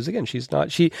direction, because again, she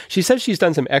says she's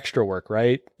done some extra work,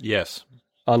 right? Yes.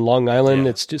 On Long Island,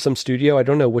 It's some studio. I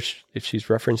don't know if she's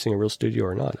referencing a real studio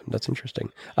or not. That's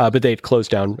interesting. But they'd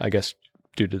closed down, I guess,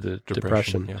 due to the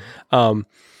depression.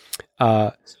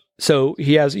 Yeah. So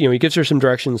he has, he gives her some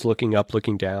directions, looking up,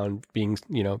 looking down, being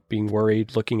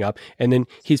worried, looking up. And then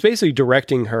he's basically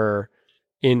directing her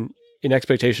in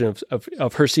expectation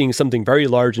of her seeing something very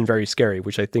large and very scary,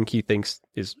 which I think he thinks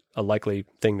is a likely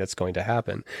thing that's going to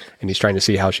happen. And he's trying to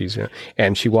see how she's,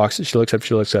 and she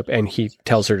looks up, and he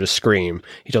tells her to scream.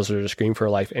 He tells her to scream for her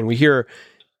life. And we hear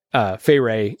Fay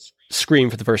Wray scream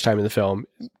for the first time in the film,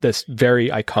 this very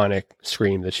iconic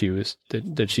scream that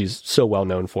she's so well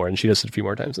known for. And she does it a few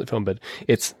more times in the film, but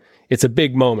it's a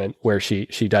big moment where she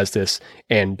does this,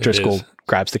 and Driscoll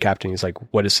grabs the captain. He's like,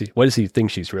 what does he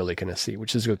think she's really going to see?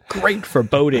 Which is a great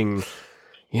foreboding,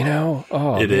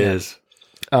 Oh, it is.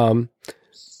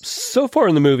 So far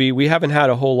in the movie, we haven't had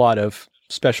a whole lot of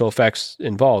special effects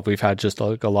involved. We've had just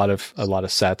like a lot of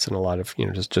sets and a lot of,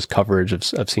 just coverage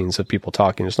of scenes of people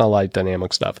talking. There's not a lot of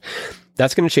dynamic stuff.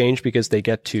 That's going to change because they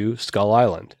get to Skull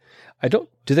Island.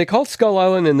 Do they call it Skull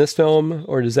Island in this film,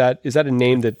 or is that a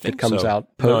name that comes out?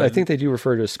 No, I think they do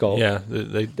refer to Skull. Yeah.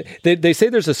 They say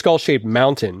there's a skull-shaped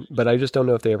mountain, but I just don't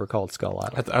know if they ever call it Skull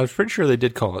Island. I was pretty sure they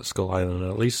did call it Skull Island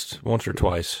at least once or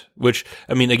twice, which,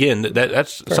 I mean, again,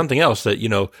 that's something else that,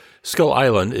 Skull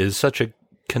Island is such a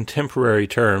contemporary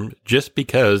term just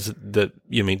because the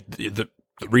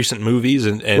recent movies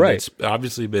and right. It's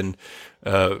obviously been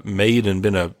made and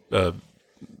been a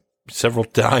several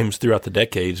times throughout the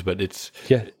decades, but it's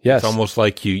almost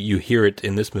like you hear it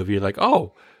in this movie. You're like,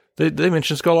 oh, they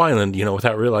mentioned Skull Island,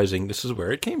 without realizing this is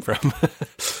where it came from.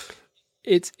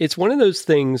 It's one of those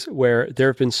things where there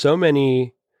have been so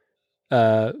many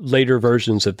later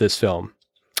versions of this film.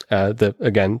 The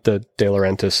De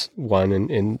Laurentiis one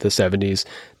in the 70s,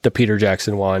 the Peter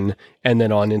Jackson one, and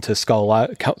then on into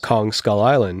Kong Skull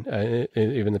Island,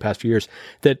 even the past few years.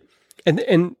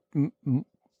 And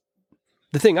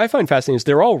the thing I find fascinating is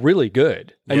they're all really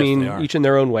good. I mean, each in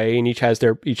their own way, and each has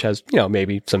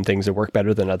maybe some things that work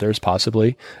better than others,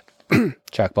 possibly.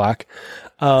 Jack Black.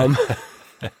 Who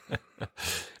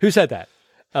said that?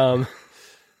 Who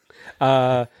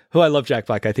I love Jack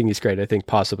Black. I think he's great. I think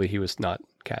possibly he was not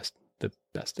cast the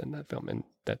best in that film, and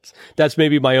that's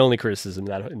maybe my only criticism of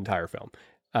that entire film.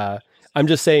 I'm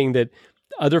just saying that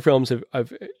other films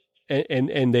have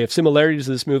and they have similarities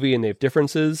to this movie, and they have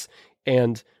differences,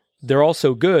 and they're all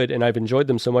so good, and I've enjoyed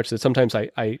them so much that sometimes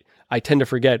I tend to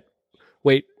forget.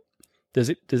 Wait,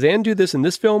 does Anne do this in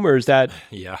this film, or is that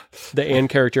the Anne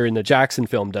character in the Jackson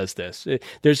film does this?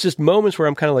 There's just moments where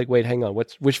I'm kind of like, wait, hang on,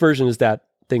 which version is that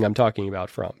thing I'm talking about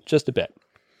from? Just a bit.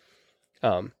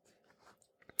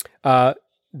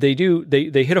 They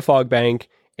hit a fog bank,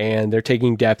 and they're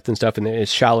taking depth and stuff, and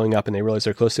it's shallowing up, and they realize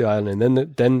they're close to the island, and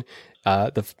then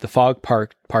the fog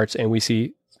parts, and we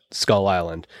see Skull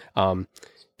Island.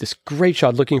 This great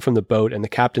shot looking from the boat, and the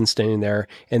captain standing there,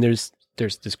 and there's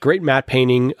this great matte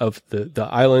painting of the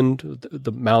island,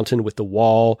 the mountain with the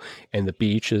wall and the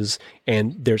beaches,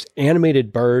 and there's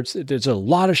animated birds. There's a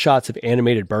lot of shots of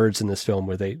animated birds in this film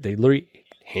where they literally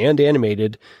hand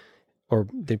animated, or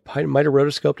they might have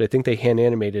rotoscoped. I think they hand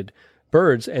animated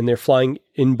birds, and they're flying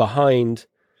in behind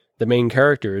the main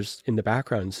characters in the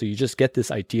background. So you just get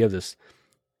this idea of this,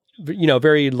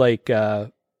 very like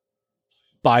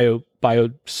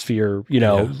biosphere,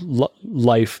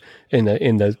 life in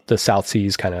the South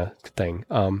Seas kind of thing.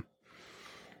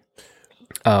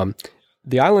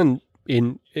 The island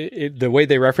the way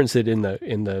they reference it in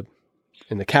the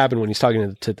cabin when he's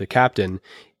talking to the captain,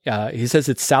 he says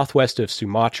it's southwest of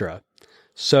Sumatra.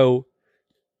 So,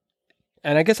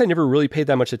 and I guess I never really paid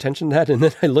that much attention to that. And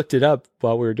then I looked it up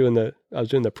while I was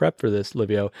doing the prep for this,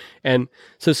 Livio. And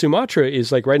so Sumatra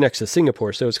is like right next to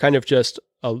Singapore. So it's kind of just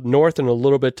north and a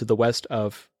little bit to the west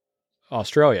of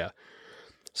Australia.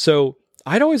 So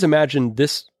I'd always imagined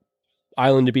this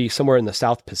island to be somewhere in the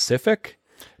South Pacific,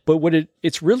 but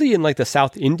it's really in like the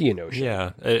South Indian Ocean.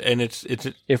 Yeah. And it's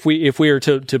if we are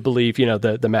to believe,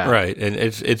 the map. Right. And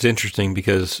it's interesting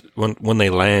because when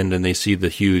they land and they see the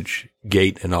huge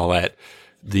gate and all that,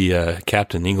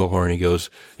 Captain Inglehorn, he goes,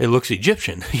 "It looks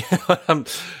Egyptian," I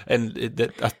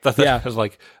thought that, I was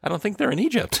like, I don't think they're in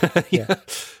Egypt. Yeah.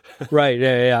 Right.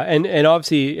 Yeah. And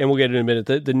obviously, and we'll get in a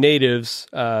minute. The natives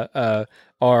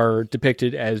are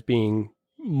depicted as being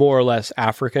more or less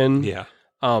African. Yeah.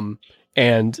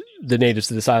 And the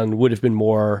natives of this island would have been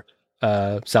more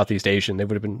Southeast Asian. They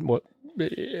would have been more.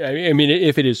 I mean,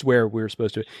 if it is where we're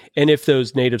supposed to, and if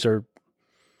those natives are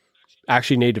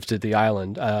actually native to the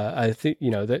island, I think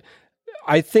that.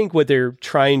 I think what they're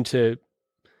trying to.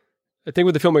 I think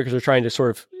what the filmmakers are trying to sort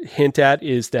of hint at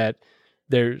is that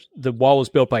the wall was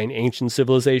built by an ancient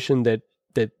civilization that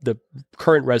the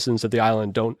current residents of the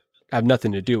island don't have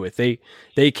nothing to do with.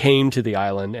 They came to the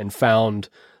island and found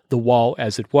the wall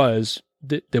as it was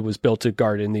that was built to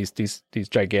guard in these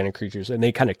gigantic creatures, and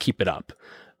they kind of keep it up.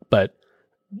 But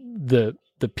the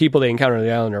people they encounter on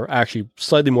the island are actually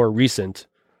slightly more recent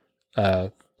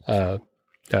immigrants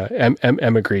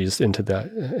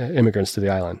to the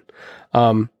island.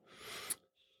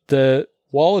 The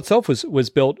wall itself was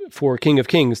built for King of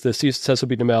Kings, the Cecil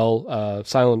B. DeMille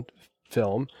silent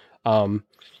film.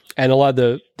 And a lot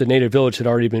of the native village had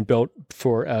already been built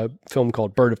for a film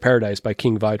called Bird of Paradise by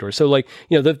King Vidor. So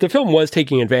the film was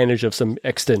taking advantage of some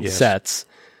extant sets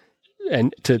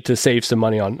and to save some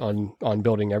money on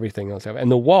building everything else.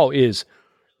 And the wall is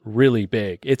really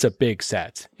big. It's a big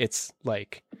set. It's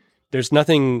like, there's not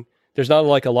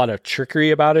like a lot of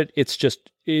trickery about it. It's just,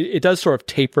 it does sort of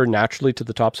taper naturally to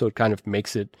the top. So it kind of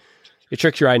makes it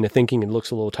tricks your eye into thinking it looks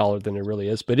a little taller than it really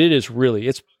is, but it's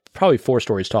probably 4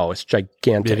 stories tall. It's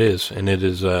gigantic. It is. And it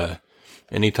is,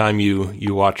 anytime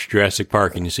you watch Jurassic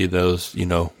Park and you see those,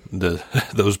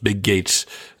 those big gates,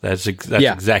 that's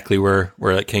exactly where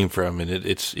that came from. And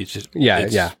it's just,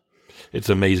 it's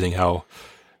amazing how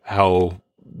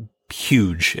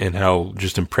huge and how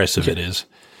just impressive it is.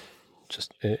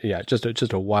 Just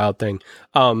a wild thing.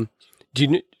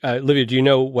 Olivia, do you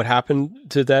know what happened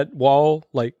to that wall?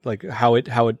 Like how it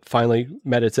finally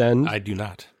met its end? I do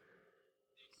not.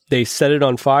 They set it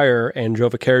on fire and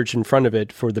drove a carriage in front of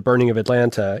it for the burning of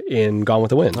Atlanta in Gone with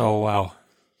the Wind. Oh wow!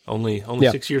 Only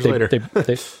 6 years later. Right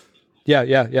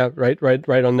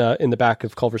on in the back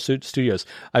of Culver Studios.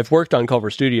 I've worked on Culver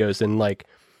Studios, and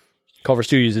Culver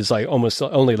Studios is almost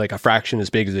only a fraction as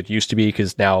big as it used to be,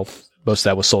 because now most of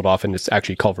that was sold off and it's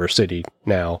actually Culver City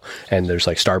now, and there's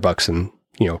Starbucks and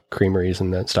creameries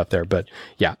and that stuff there. But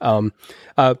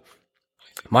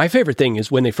my favorite thing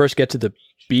is when they first get to the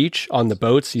beach on the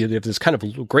boats, you have this kind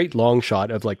of great long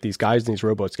shot of these guys in these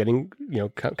rowboats getting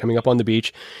coming up on the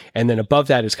beach, and then above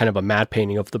that is kind of a matte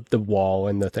painting of the wall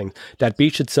and the thing. That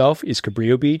beach itself is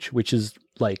Cabrillo Beach, which is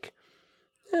like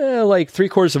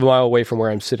 3/4 of a mile away from where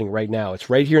I'm sitting right now. It's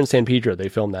right here in San Pedro. They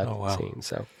filmed that scene.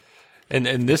 So, and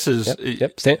this is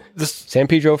San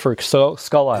Pedro for Skull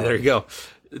Island. There you go.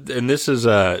 And this is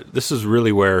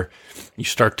really where you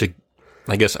start to,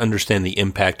 I guess, understand the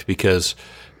impact, because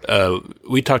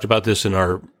we talked about this in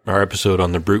our episode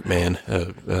on the Brute Man.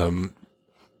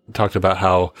 Talked about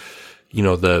how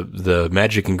the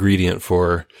magic ingredient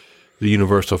for the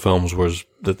Universal films was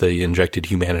that they injected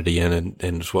humanity in, and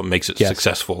it's what makes it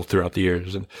successful throughout the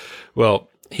years. And well,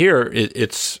 here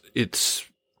it's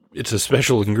a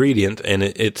special ingredient, and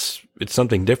it's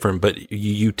something different. But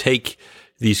you take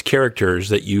these characters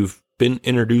that you've been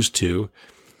introduced to,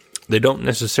 they don't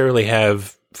necessarily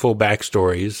have full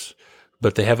backstories,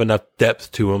 but they have enough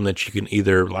depth to them that you can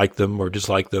either like them or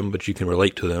dislike them, but you can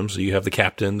relate to them. So you have the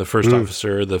captain, the first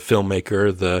officer, the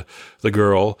filmmaker, the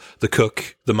girl, the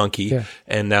cook, the monkey,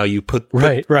 and now you put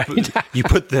you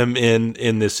put them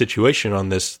in this situation on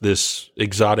this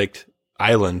exotic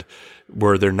island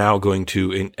where they're now going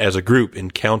to, as a group,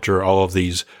 encounter all of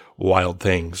these wild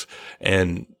things.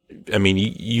 And I mean,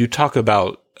 you talk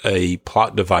about a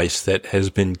plot device that has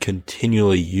been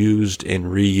continually used and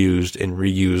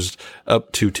reused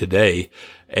up to today,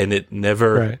 and it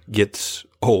never gets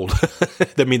old.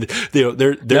 I mean,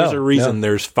 there's a reason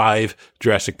there's 5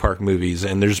 Jurassic Park movies,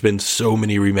 and there's been so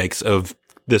many remakes of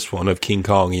this one, of King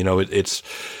Kong. It's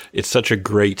such a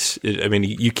great, I mean,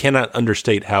 you cannot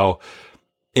understate how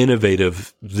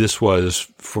innovative this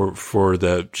was for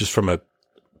just from a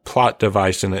plot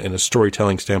device and a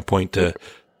storytelling standpoint to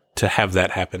have that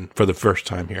happen for the first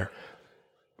time here.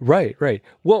 Right.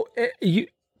 Well,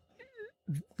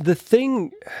 the thing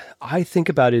I think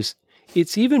about is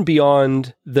it's even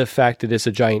beyond the fact that it's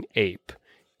a giant ape.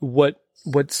 What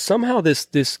somehow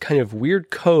this kind of weird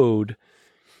code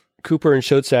Cooper and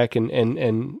Schoedsack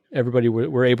and everybody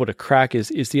were able to crack is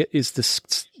the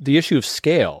issue of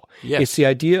scale. Yes. It's the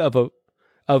idea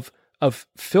of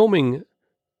filming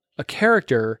a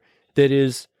character that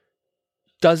is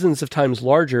dozens of times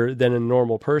larger than a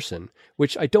normal person,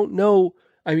 which I don't know.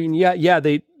 I mean,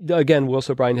 they, again, Willis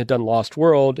O'Brien had done Lost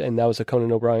World, and that was a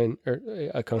Conan O'Brien,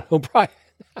 a Conan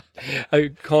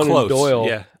close. Doyle.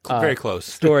 Yeah, very close.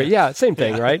 Story. Yeah, same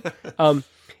thing, right?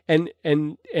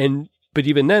 But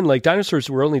even then, like, dinosaurs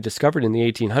were only discovered in the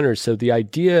 1800s. So the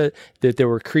idea that there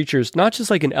were creatures, not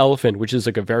just like an elephant, which is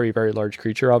like a very, very large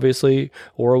creature, obviously,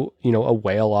 or, a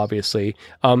whale, obviously.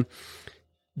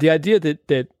 The idea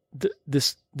that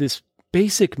this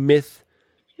basic myth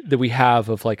that we have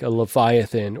of like a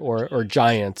Leviathan or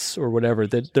giants or whatever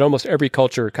that almost every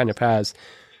culture kind of has,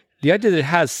 the idea that it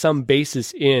has some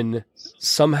basis in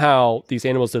somehow these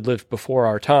animals that lived before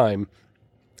our time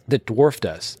that dwarfed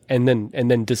us and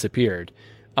then disappeared.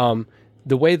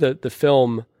 The way that the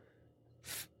film,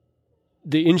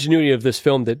 the ingenuity of this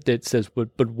film that says,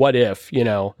 but what if,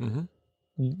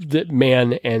 that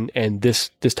man and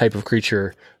this type of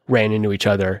creature ran into each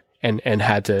other and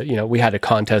had to, we had a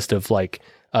contest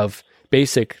of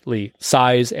basically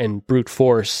size and brute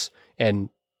force and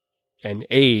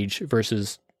age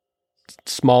versus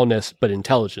smallness, but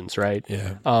intelligence, right?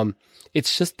 Yeah.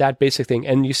 It's just that basic thing.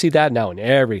 And you see that now in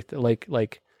everything,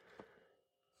 like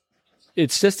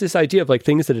it's just this idea of like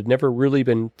things that had never really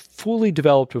been fully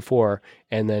developed before.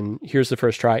 And then here's the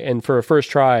first try. And for a first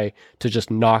try to just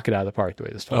knock it out of the park the way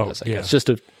this film is, I guess, just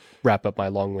to wrap up my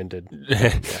long-winded.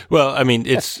 Well, I mean,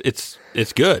 it's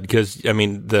good because, I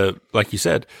mean, like you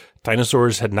said,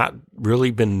 dinosaurs had not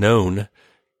really been known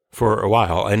for a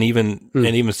while. And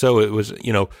even so, it was,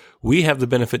 we have the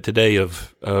benefit today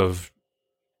of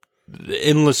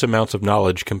endless amounts of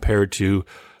knowledge compared to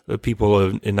the people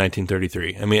in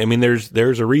 1933. I mean,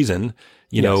 there's a reason,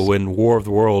 when War of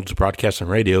the Worlds broadcast on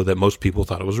radio that most people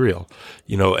thought it was real,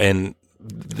 and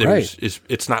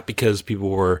it's not because people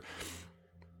were,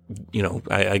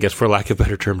 I guess for lack of a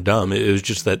better term, dumb. It was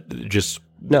just that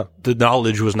the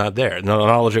knowledge was not there. The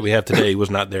knowledge that we have today was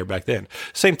not there back then.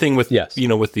 Same thing with,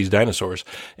 with these dinosaurs.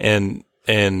 And,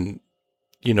 when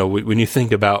you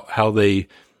think about how they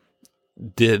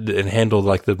did and handled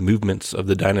like the movements of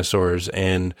the dinosaurs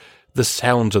and the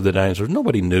sounds of the dinosaurs,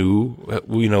 nobody knew,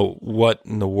 what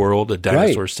in the world a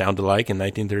dinosaur sounded like in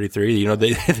 1933.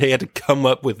 They had to come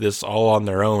up with this all on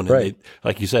their own. And they,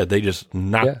 like you said, they just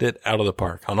knocked it out of the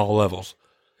park on all levels.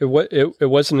 It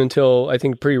wasn't until I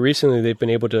think pretty recently they've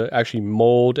been able to actually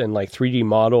mold and like 3D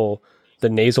model the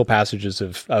nasal passages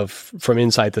of from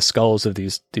inside the skulls of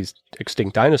these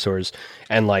extinct dinosaurs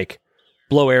and like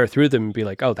blow air through them and be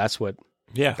like, oh, that's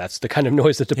the kind of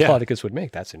noise that Diplodocus would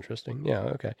make. That's interesting.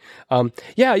 Yeah. Okay.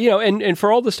 And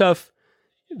for all the stuff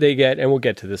they get, and we'll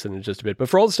get to this in just a bit, but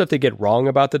for all the stuff they get wrong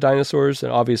about the dinosaurs,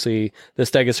 and obviously the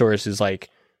Stegosaurus is like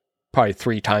probably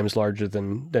 3 times larger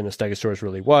than a Stegosaurus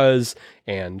really was.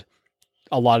 And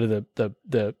a lot of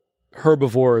the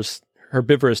herbivorous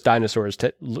dinosaurs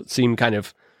seem kind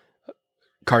of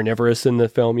carnivorous in the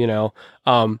film,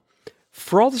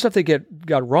 for all the stuff they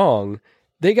got wrong,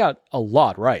 they got a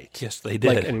lot right. Yes, they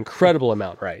did. Like an incredible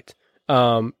amount right.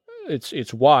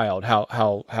 It's wild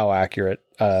how accurate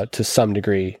to some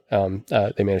degree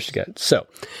they managed to get. So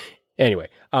anyway,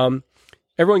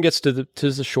 everyone gets to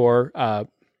the shore.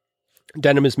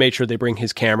 Denham has made sure they bring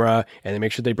his camera and they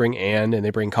make sure they bring Anne and they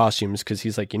bring costumes because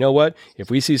he's like, you know what?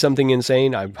 If we see something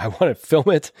insane, I want to film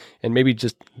it and maybe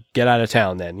just get out of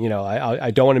town then. I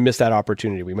don't want to miss that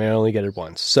opportunity. We may only get it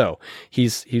once. So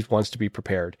he wants to be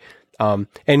prepared. And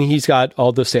he's got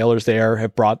all the sailors there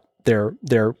have brought their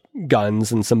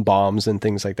guns and some bombs and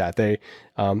things like that.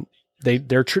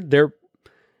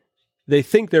 They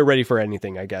think they're ready for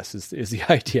anything, I guess, is the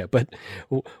idea. But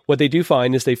what they do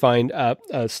find is they find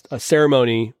a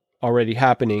ceremony already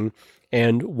happening,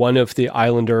 and one of the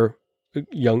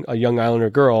young Islander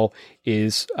girl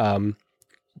is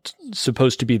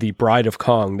supposed to be the bride of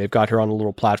Kong. They've got her on a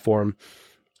little platform,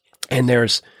 and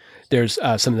there's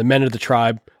some of the men of the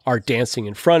tribe are dancing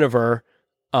in front of her,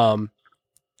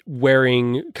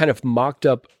 wearing kind of mocked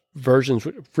up versions,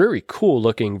 very cool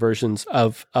looking versions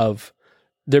of.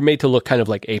 They're made to look kind of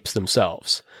like apes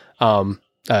themselves,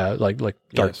 like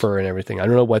dark fur and everything. I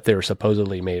don't know what they were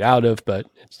supposedly made out of, but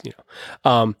it's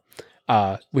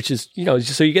which is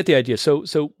so you get the idea.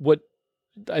 So what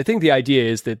I think the idea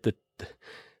is that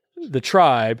the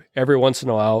tribe every once in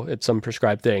a while at some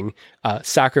prescribed thing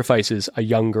sacrifices a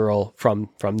young girl from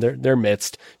their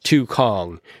midst to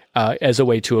Kong as a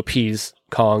way to appease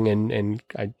Kong and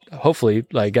hopefully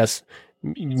I guess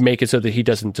make it so that he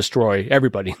doesn't destroy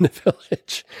everybody in the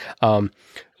village.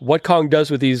 What Kong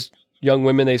does with these young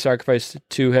women they sacrifice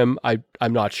to him, I'm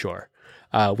not sure.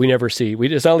 We never see.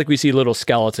 It's not like we see little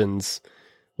skeletons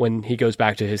when he goes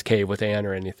back to his cave with Anne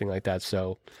or anything like that.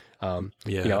 So Yeah,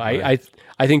 you know, right.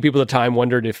 I think people at the time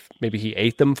wondered if maybe he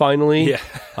ate them finally.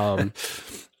 Yeah.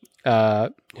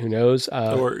 Who knows?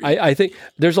 Or- I think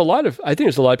there's a lot of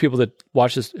people that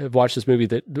have watched this movie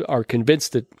that are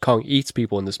convinced that Kong eats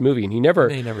people in this movie, and he never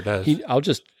does. I'll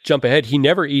just jump ahead. He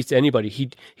never eats anybody.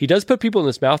 He does put people in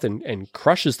his mouth and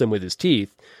crushes them with his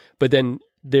teeth, but then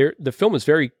the film is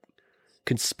very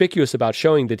conspicuous about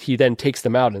showing that he then takes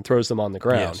them out and throws them on the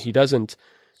ground. Yes. He doesn't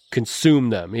consume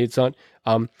them. It's not,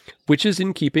 which is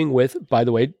in keeping with, by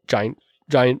the way, giant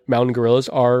mountain gorillas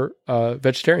are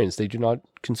vegetarians. They do not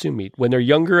consume meat. When they're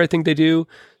younger, I think they do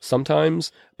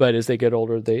sometimes, but as they get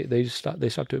older, they stop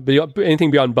to. But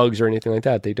anything beyond bugs or anything like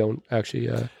that, they don't actually.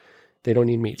 They don't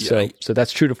eat meat. Yeah, so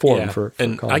that's true to form Yeah. for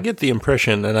and Kong. I get the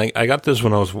impression, and I got this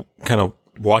when I was kind of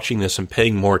watching this and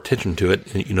paying more attention to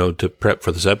it, you know, to prep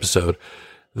for this episode,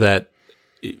 that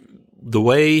the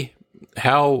way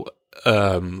how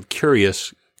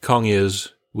curious Kong is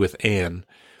with Anne,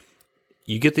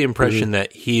 you get the impression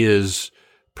that he is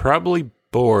probably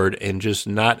bored and just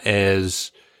not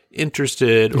as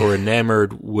interested or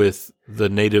enamored with the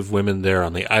native women there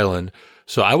on the island.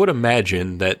 So I would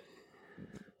imagine that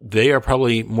they are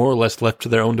probably more or less left to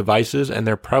their own devices, and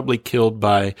they're probably killed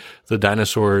by the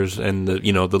dinosaurs and the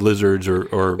lizards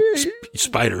or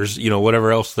spiders,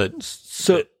 whatever else that.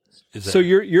 So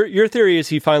your theory is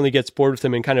he finally gets bored with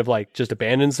them and kind of like just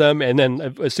abandons them, and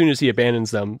then as soon as he abandons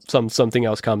them, something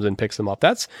else comes and picks them up.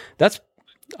 That's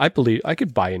I believe I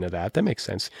could buy into that. That makes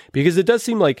sense, because it does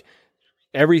seem like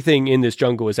everything in this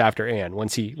jungle is after Anne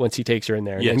once he takes her in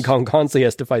there, Yes. and Kong constantly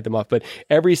has to fight them off. But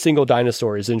every single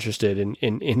dinosaur is interested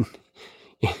in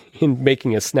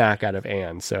making a snack out of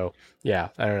Anne. So yeah,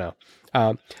 I don't know.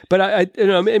 But I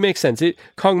it makes sense.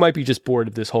 Kong might be just bored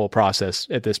of this whole process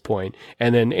at this point,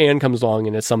 and then Anne comes along,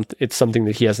 and it's something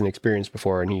that he hasn't experienced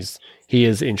before, and he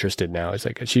is interested now. It's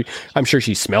like I'm sure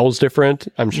she smells different.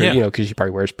 I'm sure because she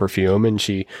probably wears perfume, and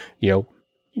she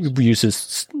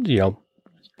uses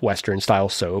Western style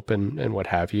soap and what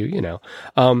have you.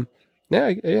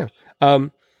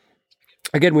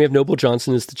 Again, we have Noble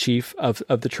Johnson as the chief of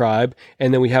the tribe,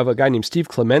 and then we have a guy named Steve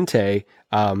Clemente,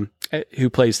 who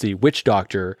plays the witch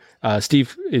doctor.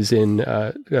 Steve is in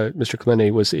Mr. Clemente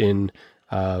was in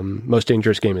Most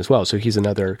Dangerous Game as well, so he's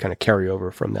another kind of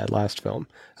carryover from that last film.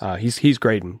 He's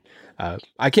great, and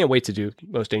I can't wait to do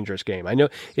Most Dangerous Game. I know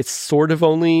it's sort of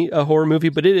only a horror movie,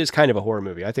 but it is kind of a horror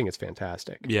movie. I think it's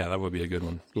fantastic. Yeah, that would be a good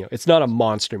one. It's not a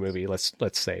monster movie, let's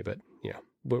say, but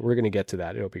we're going to get to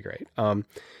that. It'll be great.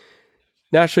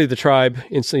 Naturally, the tribe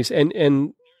instantly,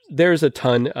 and there's a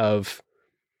ton of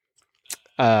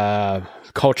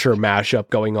culture mashup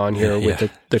going on here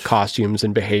with the costumes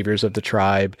and behaviors of the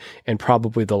tribe, and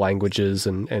probably the languages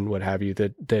and what have you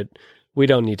that we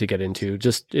don't need to get into.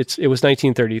 Just it was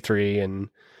 1933, and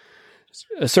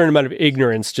a certain amount of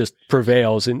ignorance just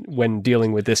prevails when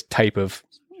dealing with this type of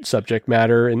subject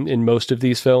matter in most of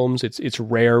these films. It's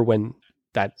rare when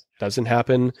that doesn't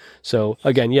happen. So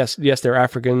again, yes, they're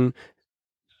African.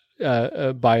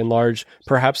 By and large,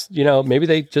 perhaps, maybe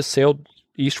they just sailed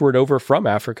eastward over from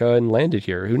Africa and landed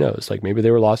here. Who knows? Like maybe they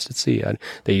were lost at sea.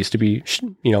 They used to be,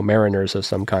 mariners of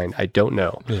some kind. I don't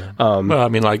know. Yeah. Well, I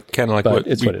mean, like kind of like what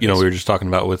we were just talking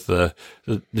about with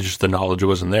just the knowledge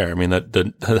wasn't there. I mean, I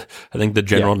think the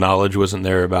general knowledge wasn't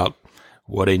there about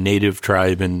what a native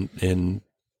tribe in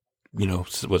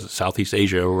was it Southeast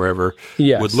Asia or wherever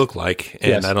would look like,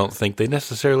 and I don't think they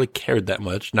necessarily cared that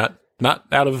much. Not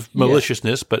out of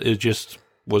maliciousness, but it just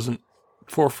wasn't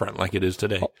forefront like it is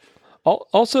today.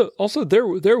 Also,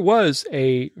 there was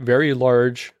a very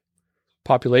large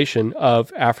population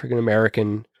of African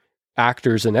American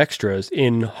actors and extras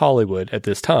in Hollywood at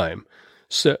this time.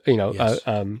 So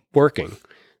working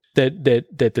that the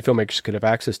filmmakers could have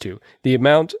access to. The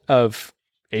amount of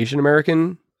Asian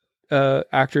American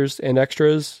actors and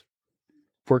extras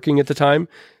working at the time,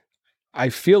 I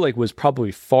feel like was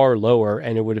probably far lower,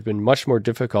 and it would have been much more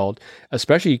difficult,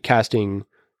 especially casting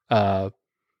young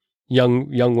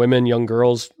women, young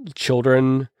girls,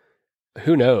 children.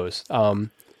 Who knows?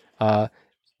 There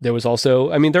was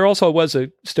also, there also was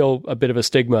still a bit of a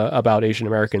stigma about Asian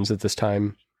Americans at this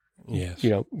time. Yes,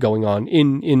 going on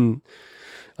in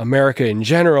America in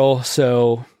general.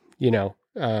 So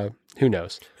who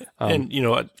knows? And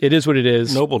it is what it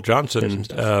is. Noble Johnson,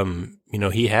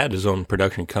 he had his own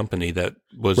production company that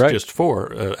was just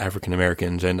for African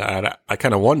Americans, and I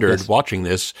kind of wondered watching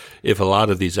this if a lot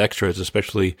of these extras,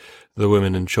 especially the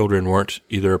women and children, weren't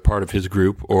either a part of his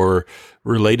group or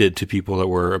related to people that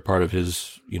were a part of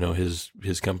his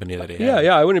company that he had.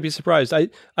 Yeah, I wouldn't be surprised.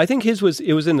 I think it was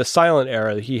in the silent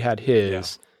era that he had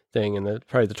his. thing in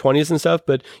probably the 20s and stuff.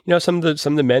 But some of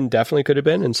the men definitely could have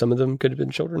been, and some of them could have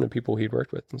been children of people he'd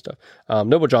worked with and stuff.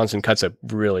 Noble Johnson cuts a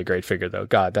really great figure though.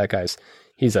 God, that guy's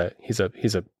he's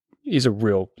a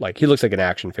real, like, he looks like an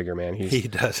action figure, man. He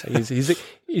does.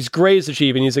 he's great as a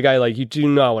chief, and he's a guy like you do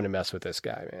not want to mess with this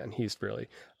guy, man. He's really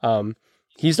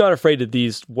he's not afraid of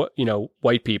these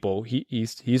white people.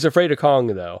 He's afraid of Kong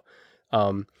though.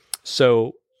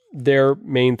 So their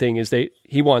main thing is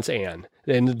he wants Anne,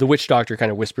 and the witch doctor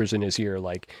kind of whispers in his ear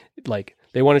like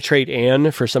they want to trade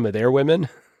Anne for some of their women.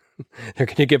 They're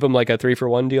going to give him like a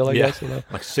 3-for-1 deal, I guess.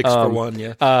 Like 6-for-1.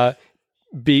 Yeah.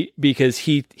 Because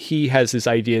he has this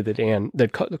idea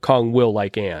that Kong will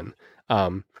like Anne,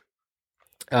 and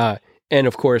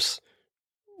of course,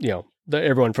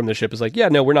 everyone from the ship is like, yeah,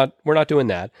 no, we're not doing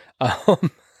that.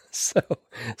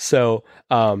 So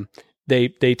they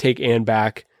take Anne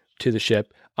back to the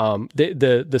ship.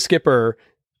 The skipper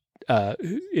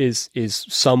is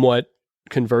somewhat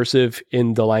conversive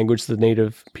in the language the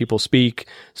native people speak,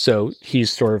 so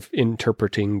he's sort of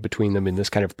interpreting between them in this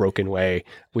kind of broken way,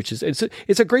 which is it's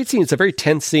a great scene. It's a very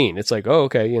tense scene. It's like, oh,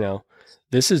 okay,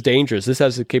 this is dangerous. This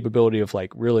has the capability of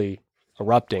like really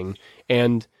erupting,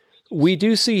 and we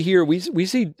do see here we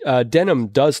see Denham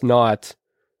does not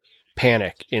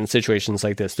panic in situations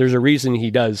like this. There's a reason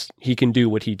he can do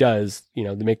what he does,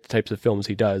 to make the types of films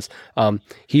he does.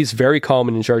 He's very calm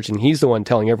and in charge, and he's the one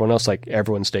telling everyone else, like,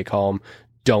 everyone stay calm,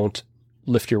 don't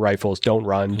lift your rifles, don't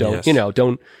run, don't,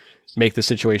 don't make the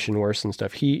situation worse and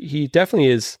stuff. He definitely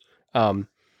is. And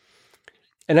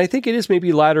I think it is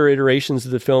maybe latter iterations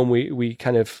of the film. We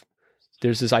kind of,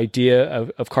 there's this idea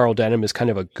of Carl Denham as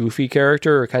kind of a goofy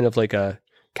character, or kind of like a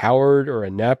coward or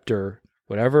inept or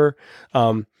whatever.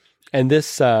 And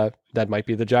this, that might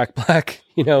be the Jack Black,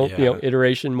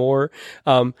 iteration more.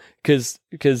 Cause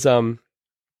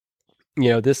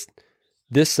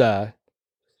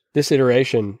this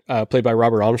iteration, played by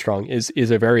Robert Armstrong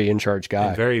is a very in charge guy.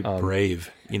 And very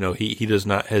brave. He does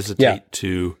not hesitate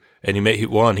to, and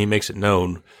he makes it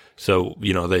known. So,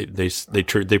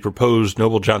 they propose,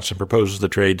 Noble Johnson proposes the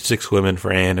trade, 6 women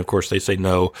for Anne. Of course, they say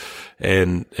no.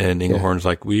 And Englehorn's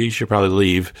like, we should probably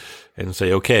leave, and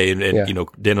say, okay. And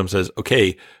Denham says,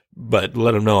 okay, but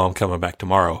let him know I'm coming back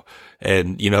tomorrow.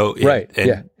 And, right.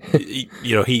 And,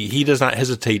 he does not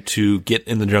hesitate to get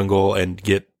in the jungle and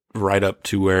get right up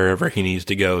to wherever he needs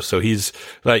to go. So he's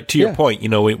like, to your point,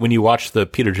 when you watch the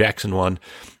Peter Jackson one,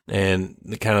 and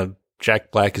the kind of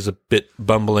Jack Black is a bit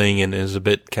bumbling and is a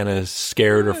bit kind of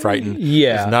scared or frightened.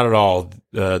 Yeah. It's not at all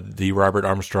the Robert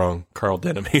Armstrong, Carl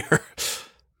Denham here.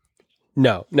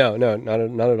 No, not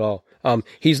at all.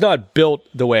 He's not built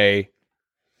the way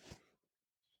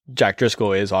Jack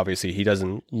Driscoll is. Obviously, he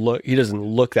doesn't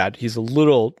look that. He's a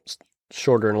little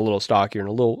shorter and a little stockier and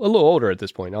a little older at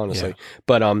this point, honestly.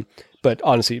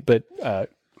 Yeah.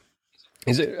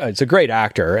 It's a great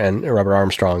actor, and Robert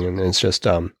Armstrong, and it's just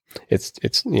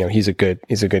he's a good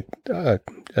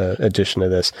addition to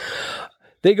this.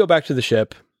 They go back to the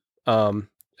ship. Anne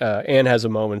has a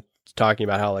moment talking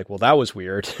about how, like, well, that was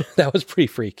weird. That was pretty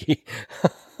freaky.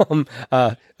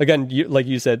 Again, like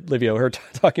you said, Livio, her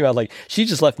talking about, like, she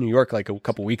just left New York like a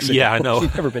couple weeks ago. Yeah, I know.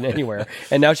 She's never been anywhere,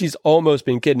 and now she's almost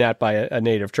been kidnapped by a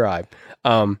native tribe.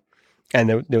 And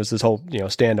there was this whole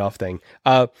standoff thing.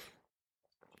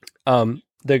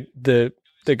 The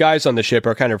guys on the ship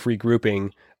are kind of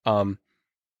regrouping.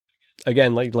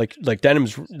 Again, like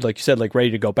Denham's, like you said, like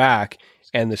ready to go back,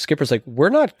 and the skipper's like, "We're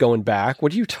not going back.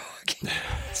 What are you talking?"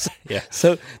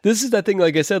 So this is that thing.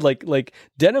 Like I said, like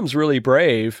Denham's really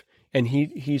brave, and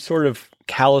he's sort of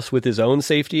callous with his own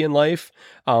safety in life.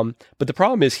 But the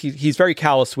problem is he's very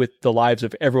callous with the lives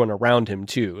of everyone around him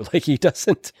too. Like he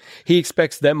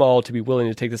expects them all to be willing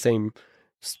to take the same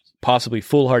possibly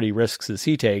foolhardy risks as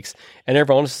he takes, and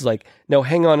everyone else is like, "No,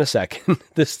 hang on a second.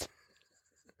 This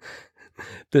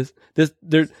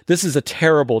is a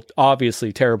terrible,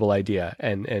 obviously terrible idea,"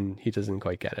 and he doesn't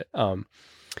quite get it.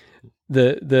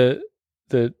 The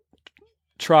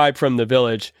tribe from the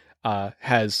village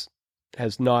has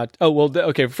not. Oh well,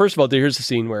 okay. First of all, here's the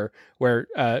scene where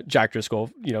Jack Driscoll,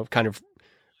 kind of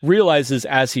realizes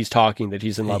as he's talking that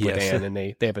he's in love with Anne, and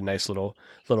they have a nice little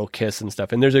kiss and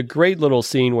stuff. And there's a great little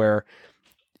scene where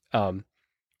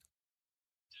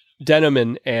Denham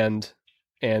and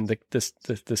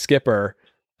the skipper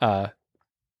are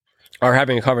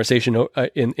having a conversation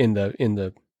in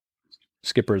the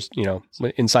skipper's,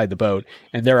 inside the boat,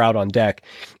 and they're out on deck,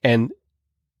 and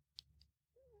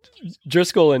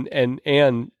Driscoll and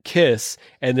Anne kiss,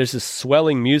 and there's this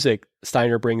swelling music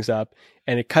Steiner brings up,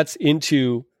 and it cuts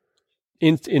into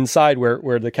inside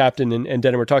where the captain and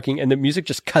Denham are talking, and the music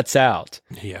just cuts out.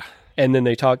 Yeah. and then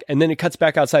they talk, and then it cuts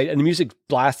back outside, and the music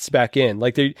blasts back in.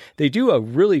 Like they do a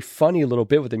really funny little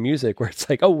bit with the music where it's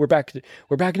like, oh, we're back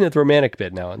into the romantic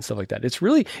bit now and stuff like that.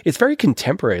 It's very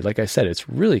contemporary. Like I said, it's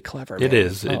really clever. Man. It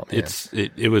is.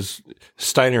 It was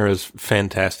Steiner is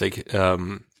fantastic.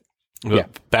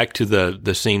 Back to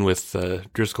the scene with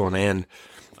Driscoll and Ann.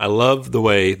 I love the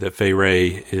way that Fay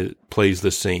Wray plays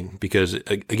this scene because,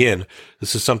 again,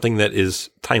 this is something that is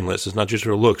timeless. It's not just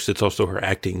her looks, it's also her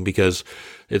acting because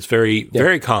it's very,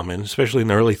 very common, especially in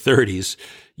the early 30s.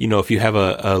 You know, if you have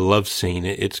a love scene,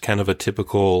 it's kind of a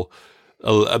typical,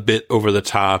 a bit over the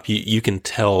top. You can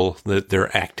tell that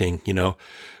they're acting, you know.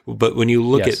 But when you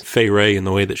look at Fay Wray and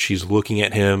the way that she's looking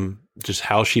at him, just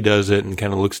how she does it and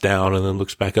kind of looks down and then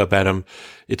looks back up at him,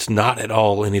 it's not at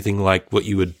all anything like what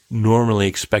you would normally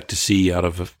expect to see out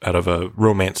of a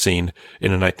romance scene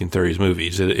in a 1930s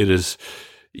movies. It is,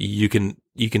 you can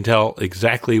tell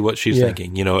exactly what she's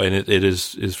thinking, you know, and it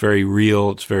is very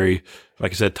real. It's very,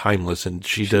 like I said, timeless, and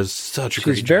she does such a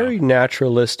great job. She's very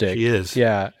naturalistic. She is.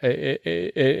 Yeah.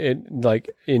 It like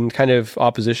in kind of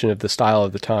opposition of the style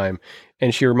of the time.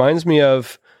 And she reminds me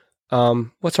of,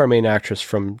 what's our main actress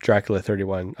from Dracula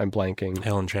 31? I'm blanking.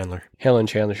 Helen Chandler.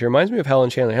 She reminds me of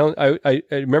Helen Chandler. I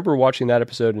remember watching that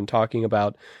episode and talking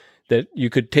about that you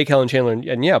could take Helen Chandler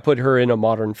and put her in a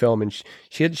modern film. And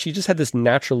she just had this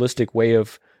naturalistic way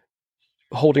of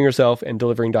holding herself and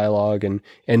delivering dialogue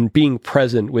and being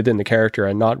present within the character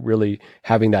and not really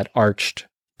having that arched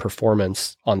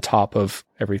performance on top of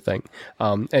everything.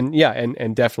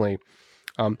 And definitely.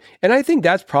 And I think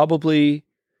that's probably,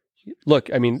 look,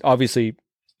 I mean, obviously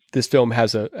this film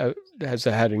has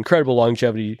had incredible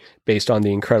longevity based on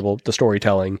the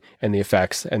storytelling and the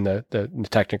effects and the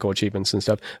technical achievements and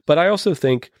stuff. But I also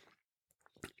think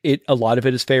a lot of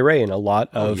it is Fay Wray, and a lot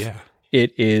of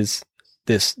it is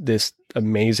this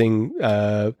amazing,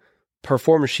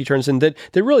 performance she turns in that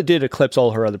really did eclipse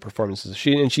all her other performances.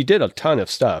 She did a ton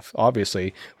of stuff.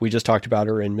 Obviously, we just talked about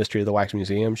her in Mystery of the Wax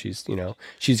Museum.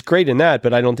 She's great in that,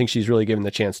 but I don't think she's really given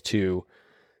the chance to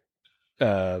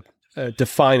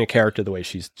define a character the way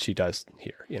she does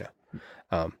here, you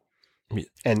know.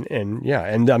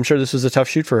 And I'm sure this was a tough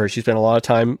shoot for her. She spent a lot of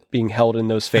time being held in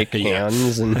those fake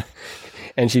hands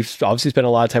and she's obviously spent a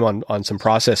lot of time on some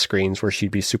process screens where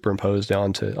she'd be superimposed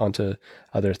onto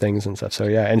other things and stuff. So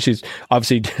and she's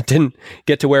obviously didn't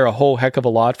get to wear a whole heck of a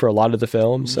lot for a lot of the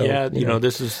film. So you know,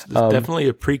 this is definitely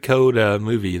a pre-code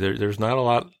movie. There's not a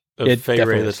lot of Fay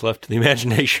Wray that's left to the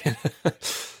imagination.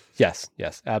 Yes,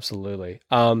 absolutely.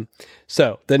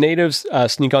 So the natives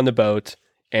sneak on the boat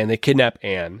and they kidnap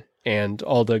Anne. And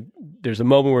there's a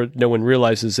moment where no one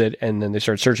realizes it, and then they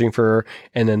start searching for her,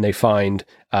 and then they find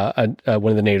one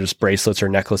of the natives' bracelets or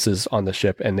necklaces on the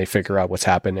ship, and they figure out what's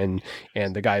happened,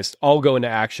 and the guys all go into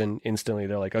action instantly.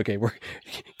 They're like, okay,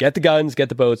 get the guns, get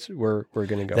the boats, we're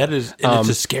gonna go. That is, and it's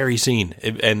a scary scene,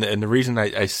 and the reason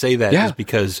I say that is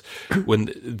because when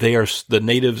the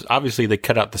natives, obviously they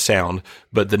cut out the sound,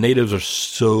 but the natives are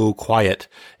so quiet,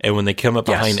 and when they come up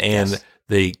behind Anne,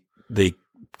 they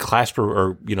clasp her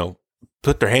or, you know,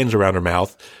 put their hands around her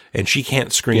mouth and she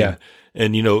can't scream. Yeah.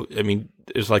 And, you know, I mean,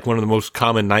 it's like one of the most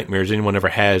common nightmares anyone ever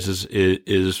has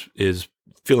is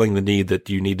feeling the need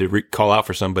that you need to call out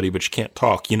for somebody, but you can't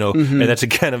talk, you know, and that's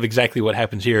kind of exactly what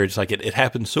happens here. It's like it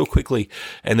happens so quickly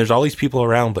and there's all these people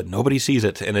around, but nobody sees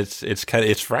it. And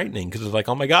it's frightening because it's like,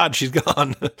 oh my God, she's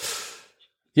gone.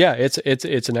 Yeah, it's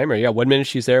a nightmare. Yeah. 1 minute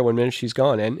she's there, 1 minute she's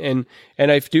gone. And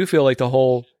I do feel like the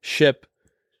whole ship,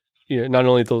 you know, not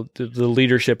only the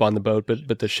leadership on the boat,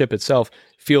 but the ship itself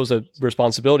feels a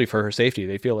responsibility for her safety.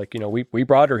 They feel like, you know, we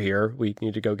brought her here. We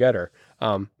need to go get her.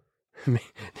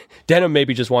 Denham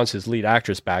maybe just wants his lead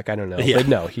actress back. I don't know, but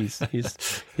no, he's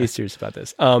serious about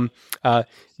this.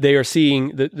 They are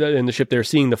seeing in the ship. They're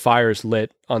seeing the fires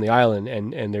lit on the island,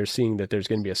 and they're seeing that there's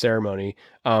going to be a ceremony.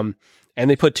 And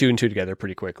they put two and two together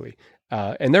pretty quickly.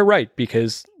 And they're right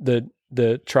because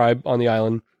the tribe on the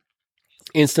island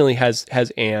instantly has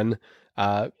Anne,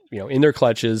 you know, in their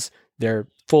clutches. They're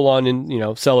full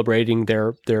on celebrating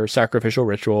their sacrificial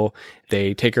ritual.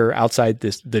 They take her outside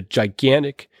this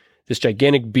gigantic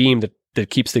beam that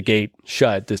keeps the gate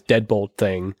shut. This deadbolt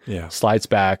thing slides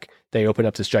back. They open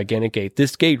up this gigantic gate.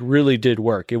 This gate really did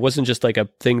work. It wasn't just like a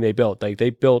thing they built. Like they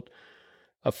built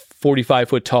a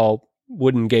 45-foot tall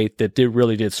wooden gate that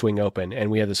really did swing open. And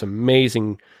we had this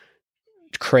amazing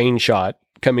crane shot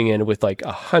coming in with like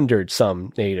 100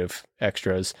 some native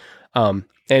extras, and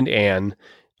Anne,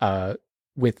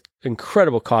 with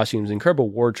incredible costumes, incredible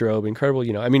wardrobe, incredible,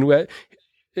 you know, I mean,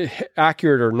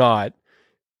 accurate or not,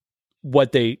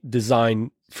 what they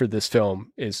design for this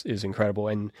film is incredible.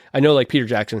 And I know like Peter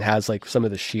Jackson has like some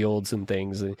of the shields and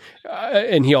things,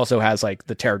 and he also has like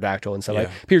the pterodactyl and stuff. Yeah.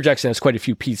 Like Peter Jackson has quite a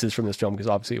few pieces from this film because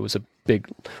obviously it was a big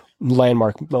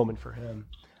landmark moment for him.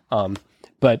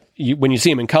 But when you see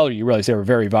them in color, you realize they were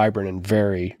very vibrant and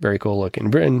very, very cool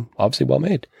looking, and obviously well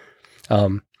made.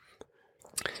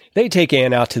 They take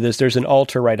Anne out to this. There's an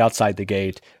altar right outside the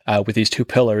gate with these two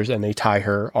pillars, and they tie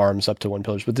her arms up to one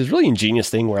pillar. But this really ingenious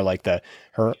thing where like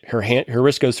her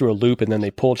wrist goes through a loop, and then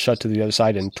they pull it shut to the other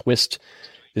side and twist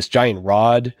this giant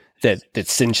rod that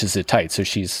cinches it tight. So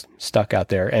she's stuck out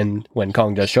there. And when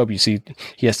Kong does show up, you see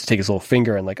he has to take his little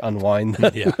finger and like unwind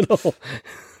the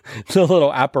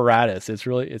little apparatus. It's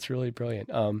really brilliant.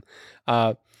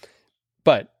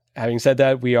 But having said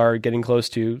that, we are getting close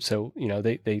to, so,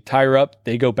 they tie her up,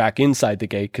 they go back inside the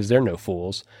gate because they're no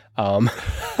fools.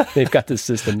 They've got this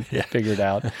system figured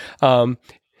out.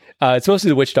 It's mostly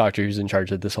the witch doctor who's in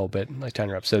charge of this whole bit, like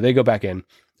tying her up. So they go back in,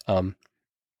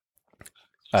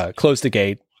 close the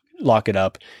gate, lock it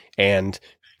up, and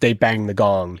they bang the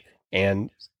gong.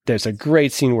 And there's a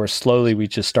great scene where slowly we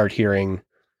just start hearing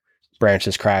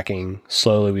branches cracking.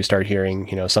 Slowly we start hearing,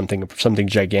 something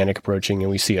gigantic approaching,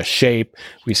 and we see a shape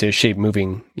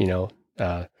moving,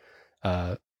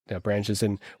 branches.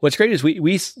 And what's great is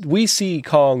we see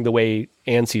Kong the way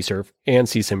Anne sees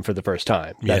him for the first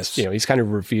time. That's, he's kind of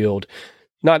revealed,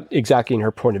 not exactly in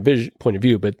her point of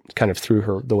view, but kind of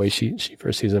through the way she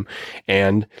first sees him.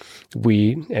 And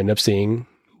we end up seeing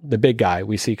the big guy.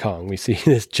 We see Kong. We see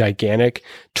this gigantic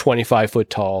 25-foot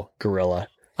tall gorilla.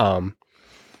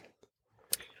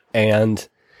 And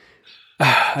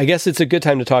I guess it's a good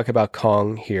time to talk about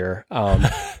Kong here, and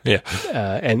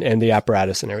the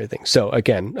apparatus and everything. So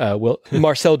again,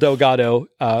 Marcel Delgado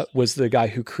was the guy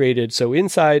who created. So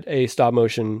inside a stop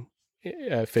motion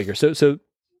figure, so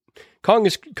Kong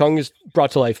is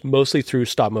brought to life mostly through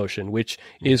stop motion, which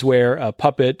is where a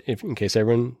puppet, in case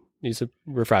everyone needs a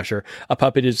refresher, a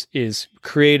puppet is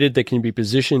created that can be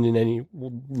positioned in any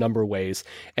number of ways,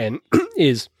 and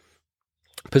is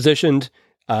positioned.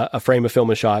 A frame of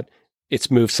film is shot, it's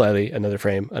moved slightly, another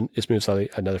frame, it's moved slightly,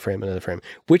 another frame,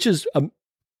 which is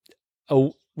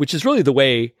really the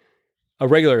way a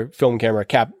regular film camera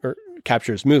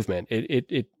captures movement.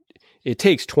 It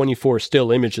takes 24 still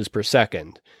images per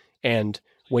second, and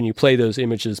when you play those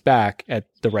images back at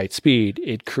the right speed,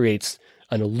 it creates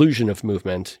an illusion of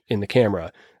movement in the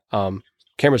camera.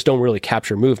 Cameras don't really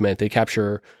capture movement; they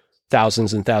capture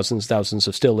thousands and thousands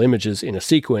of still images in a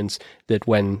sequence that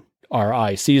when our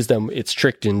eye sees them, it's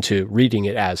tricked into reading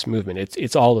it as movement.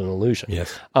 It's all an illusion.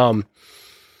 Yes.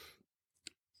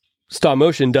 Stop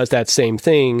motion does that same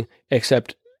thing,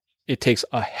 except it takes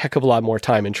a heck of a lot more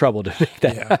time and trouble to make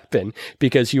that happen,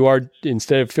 because you are,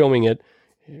 instead of filming it,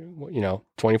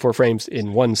 24 frames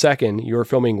in 1 second, you're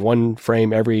filming one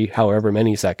frame every however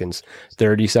many seconds,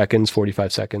 30 seconds,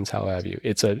 45 seconds, how have you.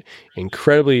 It's an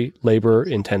incredibly labor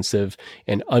intensive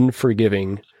and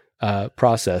unforgiving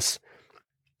process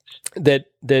that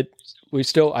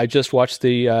I just watched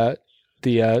the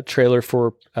trailer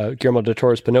for Guillermo del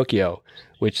Toro's Pinocchio,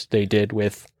 which they did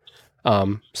with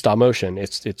stop motion.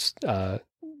 It's done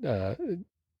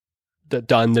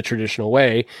the traditional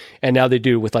way, and now they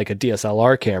do with like a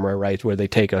DSLR camera, right, where they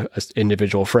take a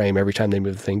individual frame every time they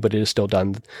move the thing, but it is still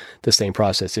done the same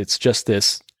process. It's just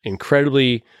this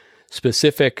incredibly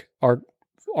specific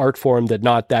art form that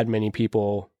not that many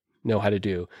people know how to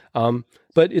do.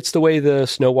 But it's the way the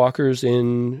snow walkers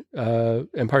in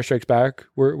Empire Strikes Back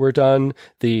were done.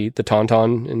 The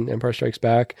Tauntaun in Empire Strikes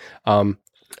Back.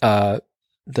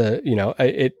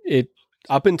 It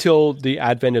up until the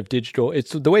advent of digital,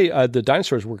 it's the way the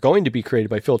dinosaurs were going to be created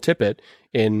by Phil Tippett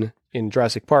in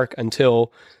Jurassic Park,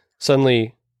 until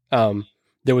suddenly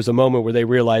there was a moment where they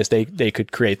realized they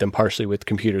could create them partially with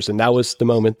computers, and that was the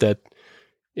moment that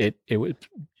it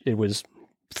was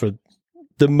for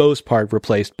the most part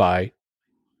replaced by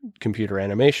computer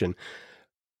animation.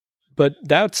 But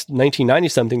that's 1990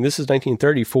 something. This is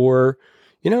 1934,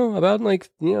 about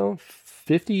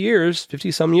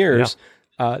 50 some years.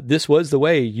 Yeah. This was the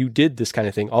way you did this kind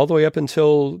of thing all the way up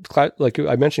until, like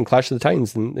I mentioned, Clash of the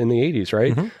Titans in the 80s,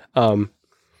 right? Mm-hmm.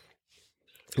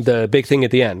 The big thing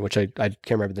at the end, which I can't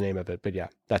remember the name of it, but yeah,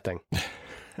 that thing.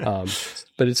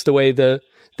 But it's the way the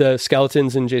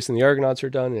skeletons in Jason the Argonauts are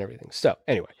done and everything. So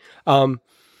anyway,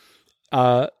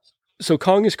 so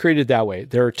Kong is created that way.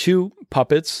 There are two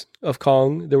puppets of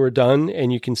Kong that were done,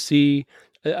 and you can see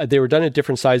they were done at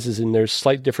different sizes, and there's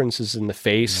slight differences in the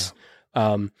face.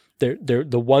 Yeah.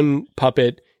 The one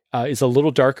puppet is a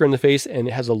little darker in the face, and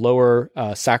it has a lower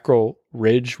sacral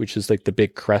ridge, which is like the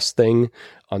big crest thing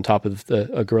on top of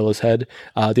a gorilla's head.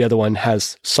 The other one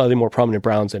has slightly more prominent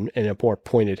browns and a more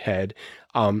pointed head.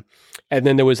 And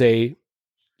then there was a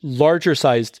larger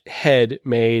sized head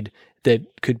made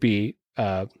that could be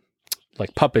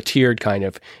like puppeteered kind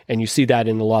of, and you see that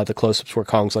in a lot of the close-ups where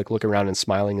Kong's like looking around and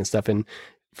smiling and stuff. And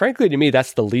frankly, to me,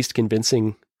 that's the least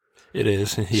convincing it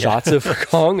is shots of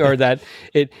Kong, or that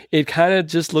it kind of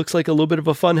just looks like a little bit of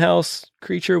a funhouse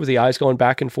creature with the eyes going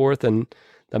back and forth and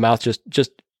the mouth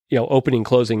just opening,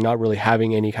 closing, not really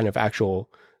having any kind of actual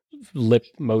lip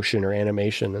motion or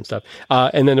animation and stuff.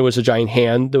 And then there was a giant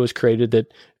hand that was created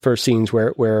that for scenes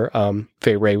where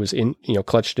Fay Wray was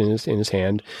clutched in his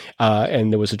hand,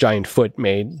 and there was a giant foot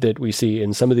made that we see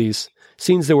in some of these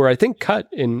scenes that were, I think, cut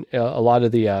in a lot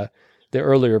of the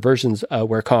earlier versions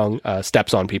where Kong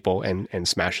steps on people and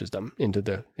smashes them into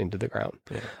the ground.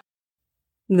 Yeah.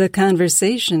 The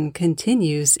conversation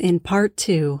continues in part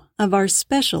 2 of our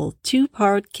special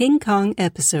 2-part King Kong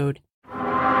episode.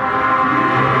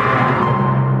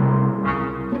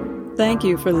 Thank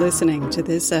you for listening to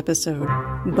this episode,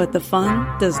 but the fun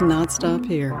does not stop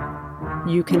here.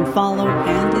 You can follow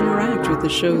and interact with the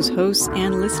show's hosts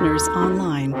and listeners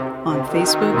online on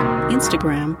Facebook,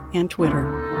 Instagram, and Twitter.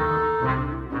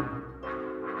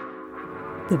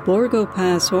 The Borgo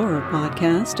Pass Horror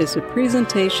Podcast is a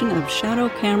presentation of Shadow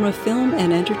Camera Film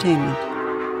and Entertainment.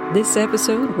 This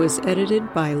episode was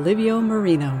edited by Livio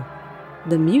Marino.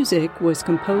 The music was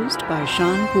composed by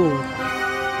Sean Gould.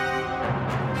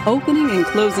 Opening and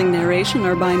closing narration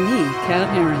are by me, Kat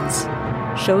Herons.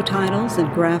 Show titles and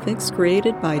graphics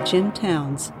created by Jim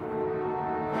Towns.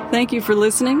 Thank you for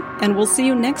listening, and we'll see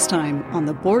you next time on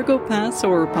the Borgo Pass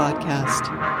Horror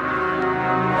Podcast.